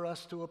possible for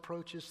us to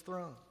approach his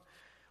throne.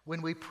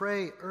 When we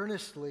pray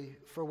earnestly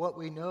for what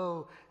we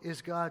know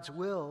is God's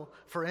will,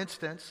 for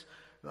instance,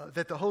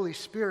 that the Holy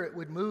Spirit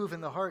would move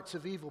in the hearts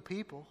of evil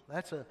people,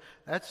 that's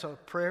a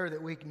prayer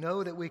that we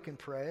know that we can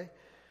pray.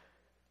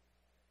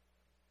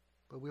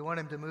 But we want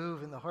him to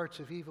move in the hearts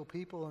of evil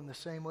people in the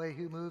same way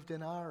he moved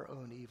in our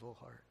own evil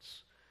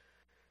hearts.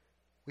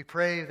 We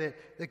pray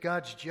that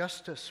God's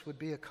justice would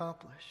be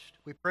accomplished.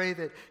 We pray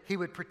that he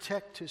would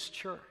protect his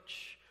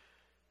church.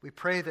 We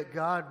pray that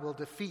God will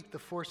defeat the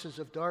forces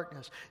of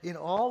darkness. In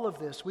all of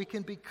this, we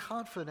can be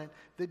confident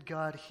that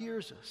God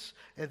hears us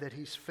and that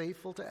he's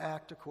faithful to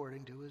act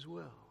according to his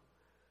will.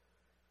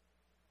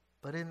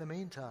 But in the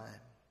meantime,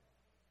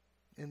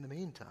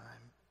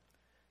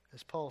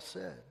 as Paul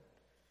said,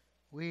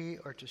 we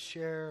are to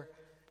share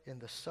in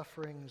the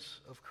sufferings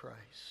of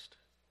Christ,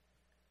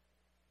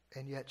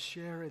 and yet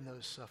share in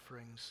those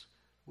sufferings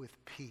with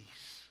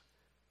peace,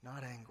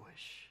 not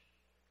anguish.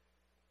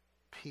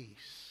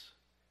 Peace.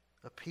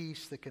 A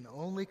peace that can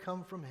only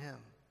come from him.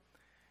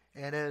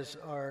 And as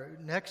our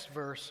next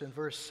verse, in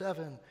verse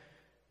 7,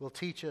 will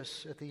teach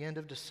us at the end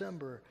of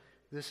December,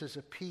 this is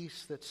a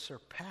peace that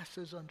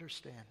surpasses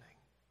understanding.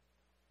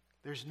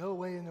 There's no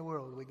way in the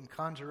world we can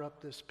conjure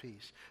up this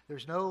peace.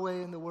 There's no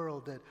way in the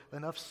world that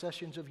enough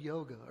sessions of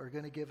yoga are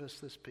going to give us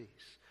this peace.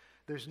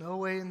 There's no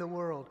way in the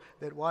world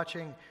that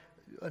watching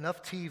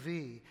enough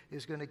TV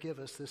is going to give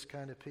us this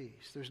kind of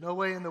peace. There's no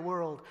way in the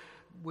world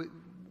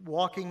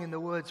walking in the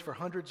woods for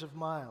hundreds of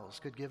miles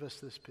could give us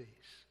this peace.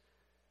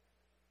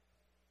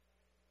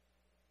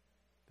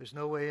 There's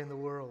no way in the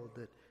world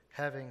that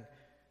having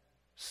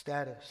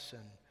status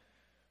and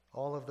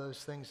all of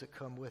those things that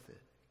come with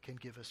it can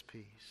give us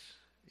peace.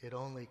 It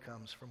only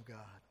comes from God.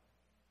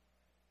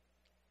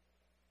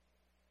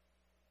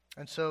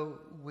 And so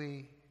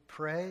we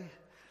pray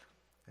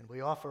and we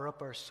offer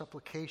up our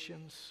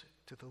supplications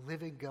to the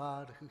living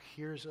God who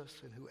hears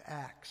us and who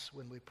acts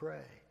when we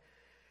pray.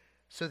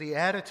 So the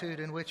attitude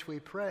in which we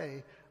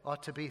pray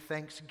ought to be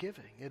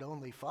thanksgiving. It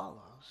only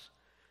follows.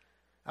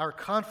 Our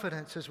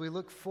confidence as we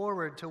look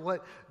forward to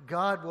what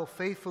God will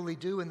faithfully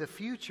do in the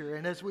future,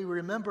 and as we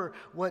remember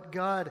what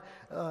God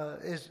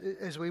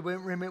as we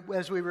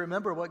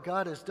remember what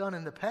God has done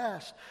in the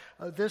past,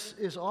 this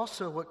is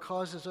also what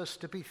causes us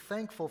to be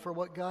thankful for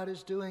what God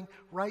is doing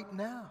right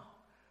now.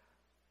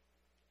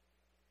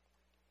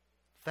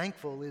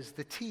 Thankful is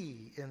the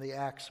T in the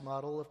Acts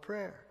model of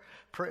prayer.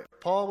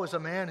 Paul was a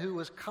man who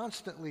was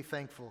constantly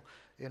thankful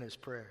in his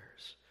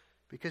prayers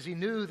because he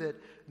knew that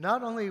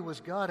not only was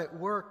God at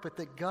work, but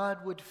that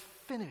God would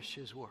finish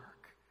his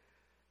work.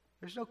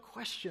 There's no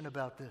question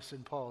about this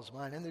in Paul's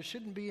mind, and there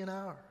shouldn't be in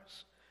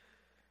ours.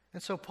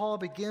 And so Paul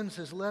begins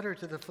his letter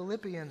to the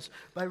Philippians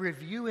by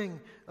reviewing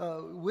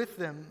with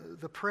them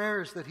the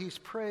prayers that he's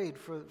prayed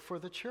for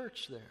the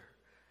church there.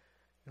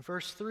 In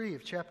verse 3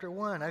 of chapter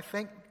 1, I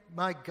thank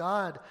my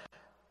God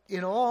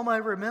in all my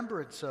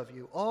remembrance of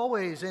you,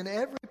 always in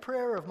every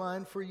prayer of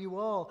mine for you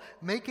all,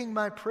 making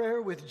my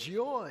prayer with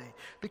joy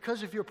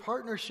because of your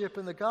partnership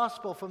in the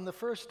gospel from the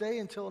first day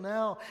until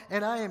now.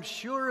 And I am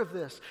sure of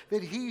this,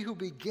 that he who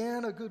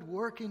began a good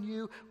work in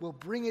you will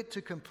bring it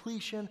to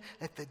completion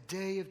at the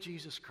day of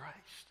Jesus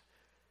Christ.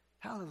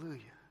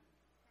 Hallelujah.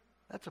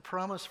 That's a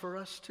promise for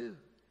us too.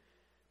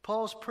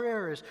 Paul's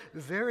prayer is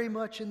very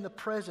much in the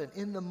present,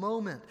 in the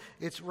moment.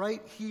 It's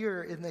right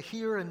here, in the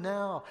here and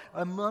now,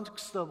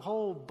 amongst the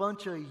whole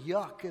bunch of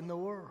yuck in the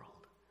world.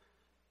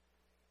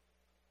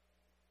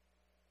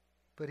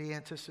 But he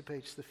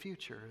anticipates the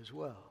future as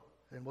well,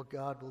 and what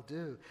God will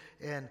do.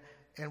 And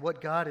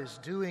what God is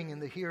doing in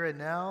the here and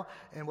now,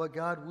 and what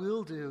God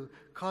will do,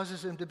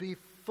 causes him to be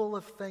full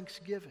of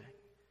thanksgiving.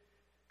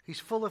 He's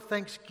full of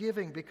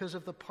thanksgiving because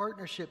of the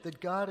partnership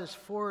that God has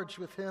forged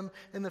with him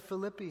and the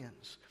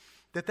Philippians.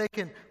 That they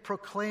can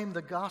proclaim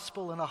the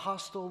gospel in a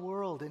hostile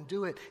world and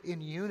do it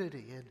in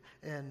unity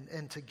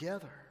and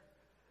together.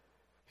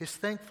 His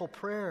thankful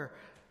prayer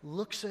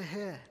looks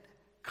ahead,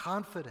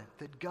 confident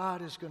that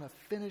God is going to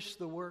finish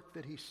the work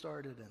that he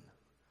started in them.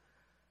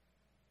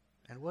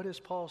 And what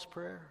is Paul's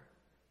prayer?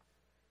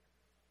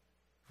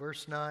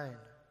 Verse 9,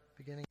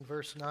 beginning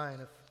verse 9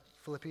 of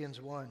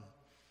Philippians 1.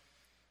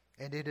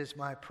 And it is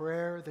my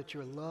prayer that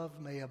your love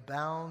may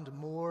abound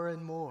more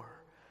and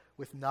more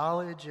with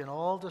knowledge and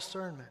all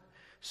discernment,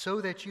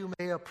 so that you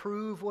may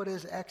approve what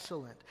is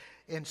excellent,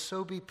 and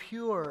so be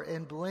pure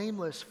and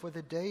blameless for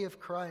the day of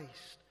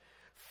Christ,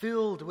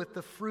 filled with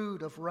the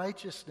fruit of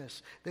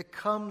righteousness that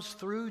comes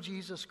through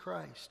Jesus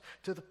Christ,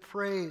 to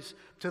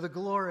the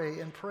glory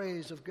and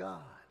praise of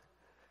God.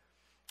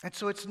 And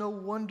so it's no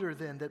wonder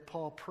then that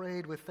Paul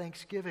prayed with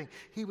thanksgiving.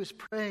 He was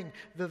praying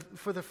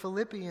for the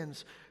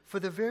Philippians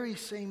for the very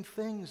same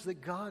things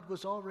that God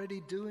was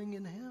already doing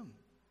in him.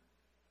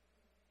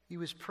 He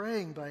was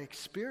praying by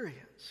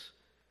experience.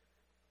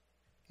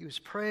 He was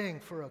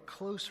praying for a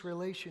close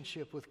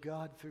relationship with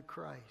God through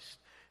Christ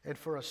and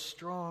for a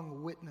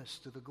strong witness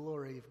to the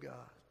glory of God.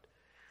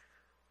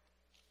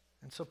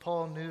 And so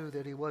Paul knew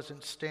that he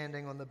wasn't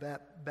standing on the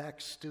back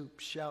stoop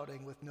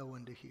shouting with no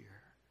one to hear.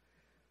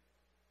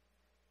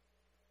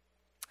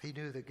 He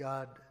knew that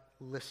God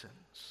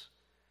listens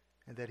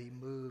and that he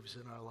moves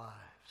in our lives.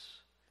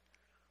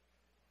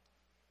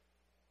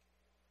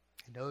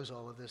 He knows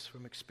all of this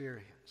from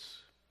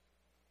experience.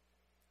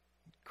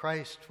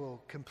 Christ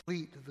will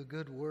complete the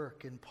good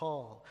work in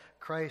Paul.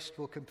 Christ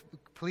will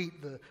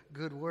complete the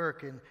good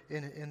work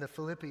in the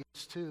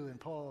Philippians too, and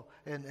Paul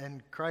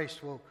and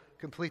Christ will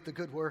complete the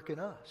good work in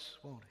us,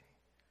 won't he?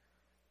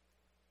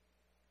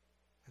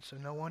 And so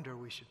no wonder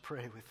we should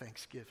pray with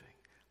thanksgiving.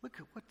 Look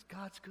at what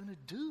God's going to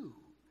do.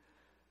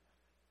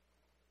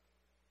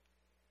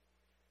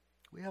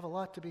 We have a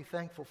lot to be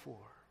thankful for,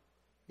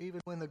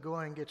 even when the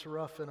going gets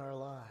rough in our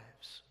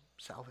lives.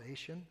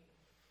 Salvation.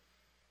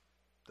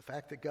 The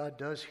fact that God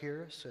does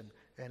hear us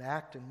and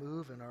act and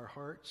move in our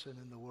hearts and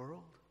in the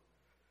world.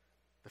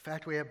 The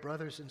fact we have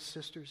brothers and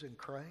sisters in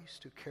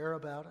Christ who care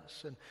about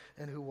us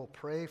and who will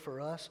pray for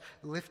us,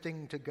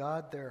 lifting to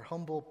God their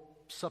humble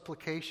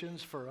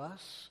supplications for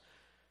us,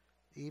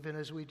 even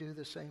as we do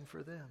the same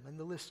for them. And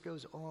the list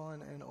goes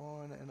on and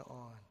on and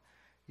on.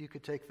 You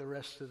could take the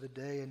rest of the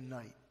day and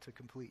night to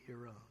complete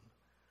your own.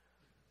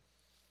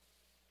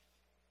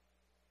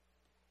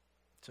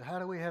 So how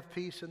do we have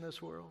peace in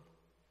this world?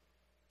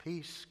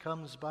 Peace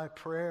comes by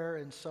prayer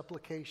and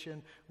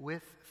supplication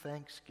with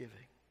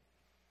thanksgiving.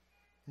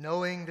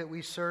 Knowing that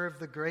we serve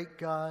the great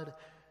God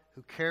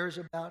who cares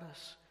about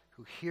us,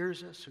 who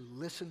hears us, who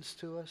listens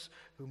to us,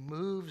 who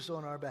moves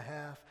on our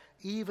behalf,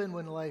 even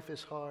when life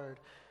is hard.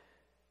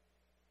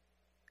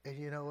 And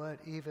you know what?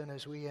 Even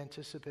as we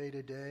anticipate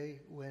a day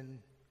when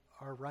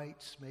our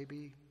rights may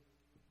be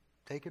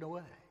taken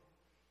away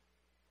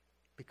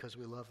because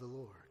we love the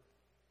Lord.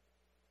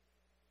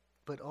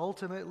 But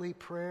ultimately,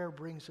 prayer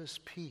brings us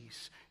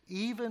peace,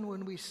 even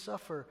when we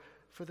suffer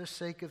for the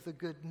sake of the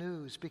good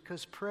news,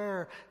 because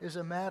prayer is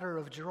a matter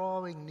of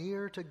drawing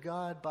near to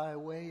God by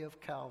way of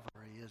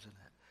Calvary, isn't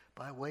it?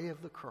 By way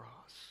of the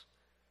cross.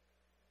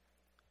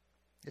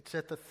 It's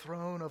at the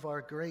throne of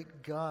our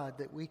great God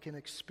that we can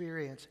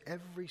experience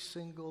every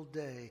single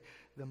day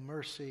the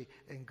mercy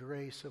and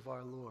grace of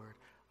our Lord.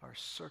 Our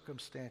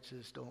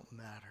circumstances don't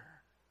matter.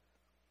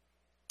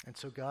 And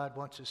so God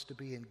wants us to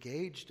be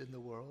engaged in the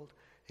world.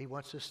 He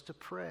wants us to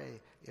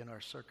pray in our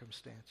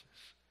circumstances.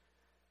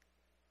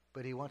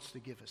 But he wants to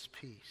give us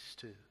peace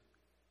too.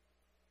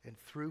 And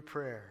through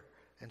prayer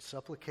and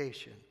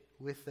supplication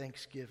with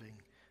thanksgiving,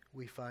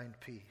 we find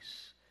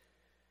peace.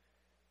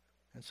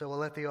 And so we'll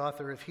let the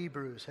author of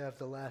Hebrews have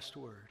the last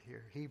word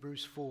here.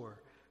 Hebrews 4,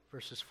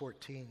 verses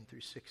 14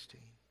 through 16.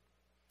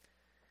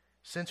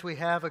 Since we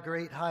have a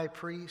great high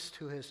priest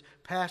who has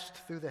passed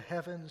through the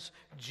heavens,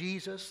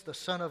 Jesus, the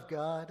Son of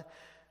God,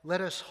 let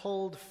us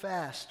hold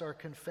fast our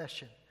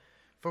confession.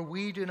 For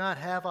we do not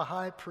have a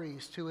high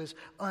priest who is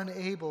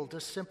unable to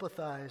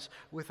sympathize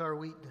with our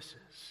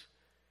weaknesses,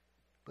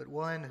 but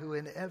one who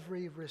in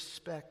every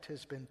respect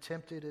has been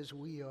tempted as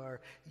we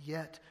are,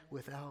 yet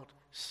without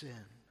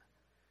sin.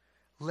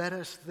 Let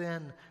us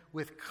then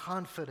with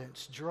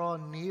confidence draw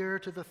near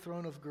to the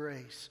throne of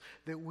grace,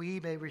 that we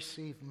may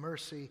receive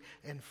mercy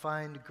and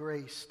find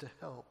grace to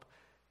help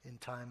in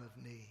time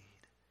of need.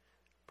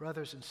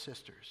 Brothers and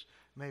sisters,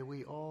 may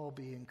we all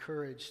be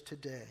encouraged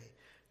today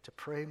to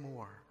pray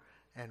more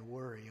and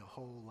worry a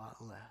whole lot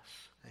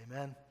less.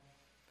 Amen?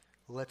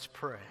 Let's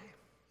pray.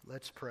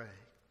 Let's pray.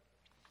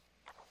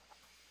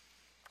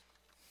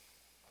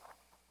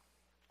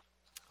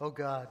 Oh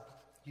God,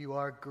 you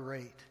are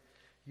great.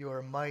 You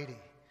are mighty.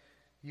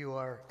 You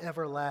are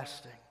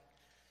everlasting.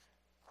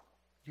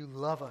 You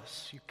love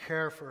us. You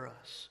care for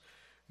us.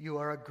 You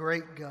are a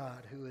great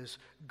God who is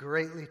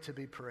greatly to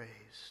be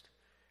praised.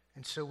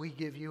 And so we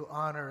give you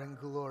honor and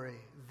glory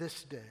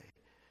this day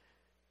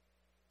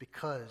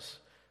because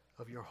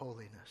of your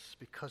holiness,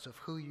 because of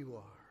who you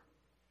are.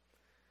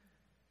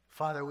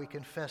 Father, we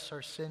confess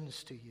our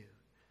sins to you.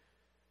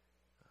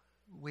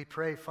 We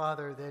pray,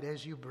 Father, that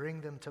as you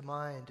bring them to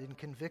mind and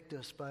convict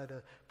us by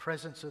the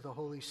presence of the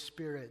Holy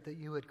Spirit, that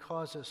you would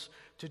cause us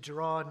to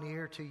draw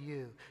near to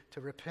you, to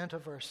repent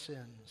of our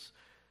sins,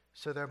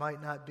 so there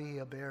might not be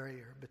a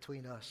barrier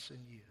between us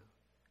and you.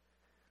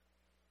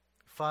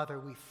 Father,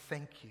 we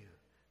thank you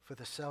for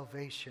the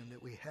salvation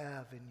that we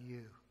have in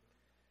you.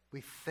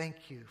 We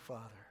thank you,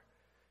 Father,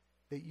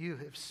 that you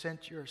have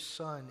sent your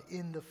Son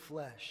in the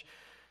flesh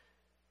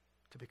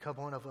to become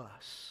one of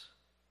us,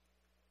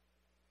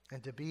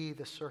 and to be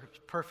the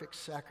perfect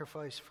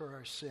sacrifice for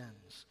our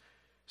sins,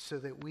 so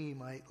that we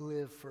might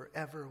live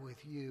forever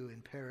with you in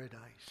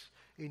paradise,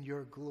 in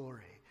your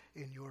glory,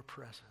 in your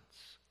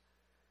presence.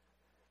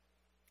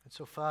 And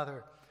so,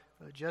 Father,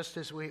 just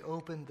as we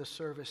opened the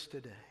service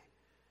today,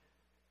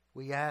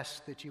 we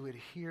ask that you would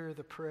hear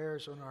the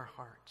prayers on our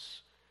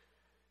hearts,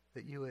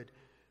 that you would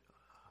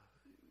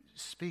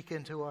speak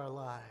into our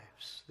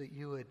lives, that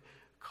you would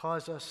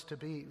cause us to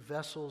be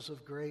vessels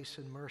of grace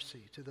and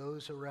mercy to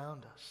those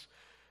around us.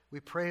 We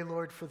pray,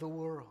 Lord, for the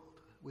world.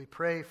 We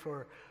pray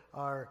for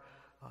our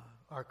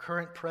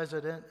current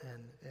president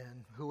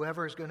and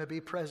whoever is going to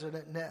be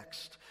president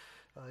next.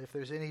 If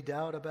there's any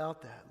doubt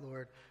about that,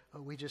 Lord,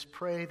 we just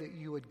pray that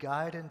you would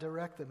guide and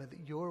direct them and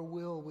that your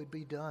will would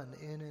be done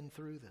in and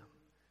through them.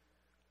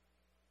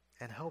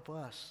 And help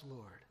us,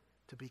 Lord,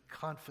 to be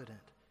confident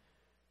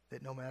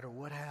that no matter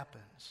what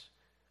happens,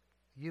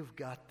 you've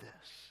got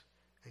this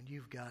and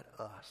you've got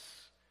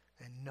us.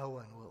 And no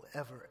one will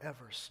ever,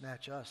 ever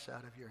snatch us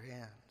out of your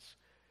hands.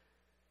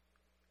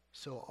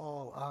 So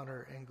all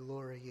honor and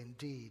glory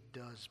indeed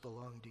does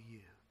belong to you.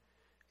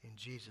 In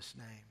Jesus'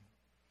 name,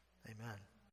 amen.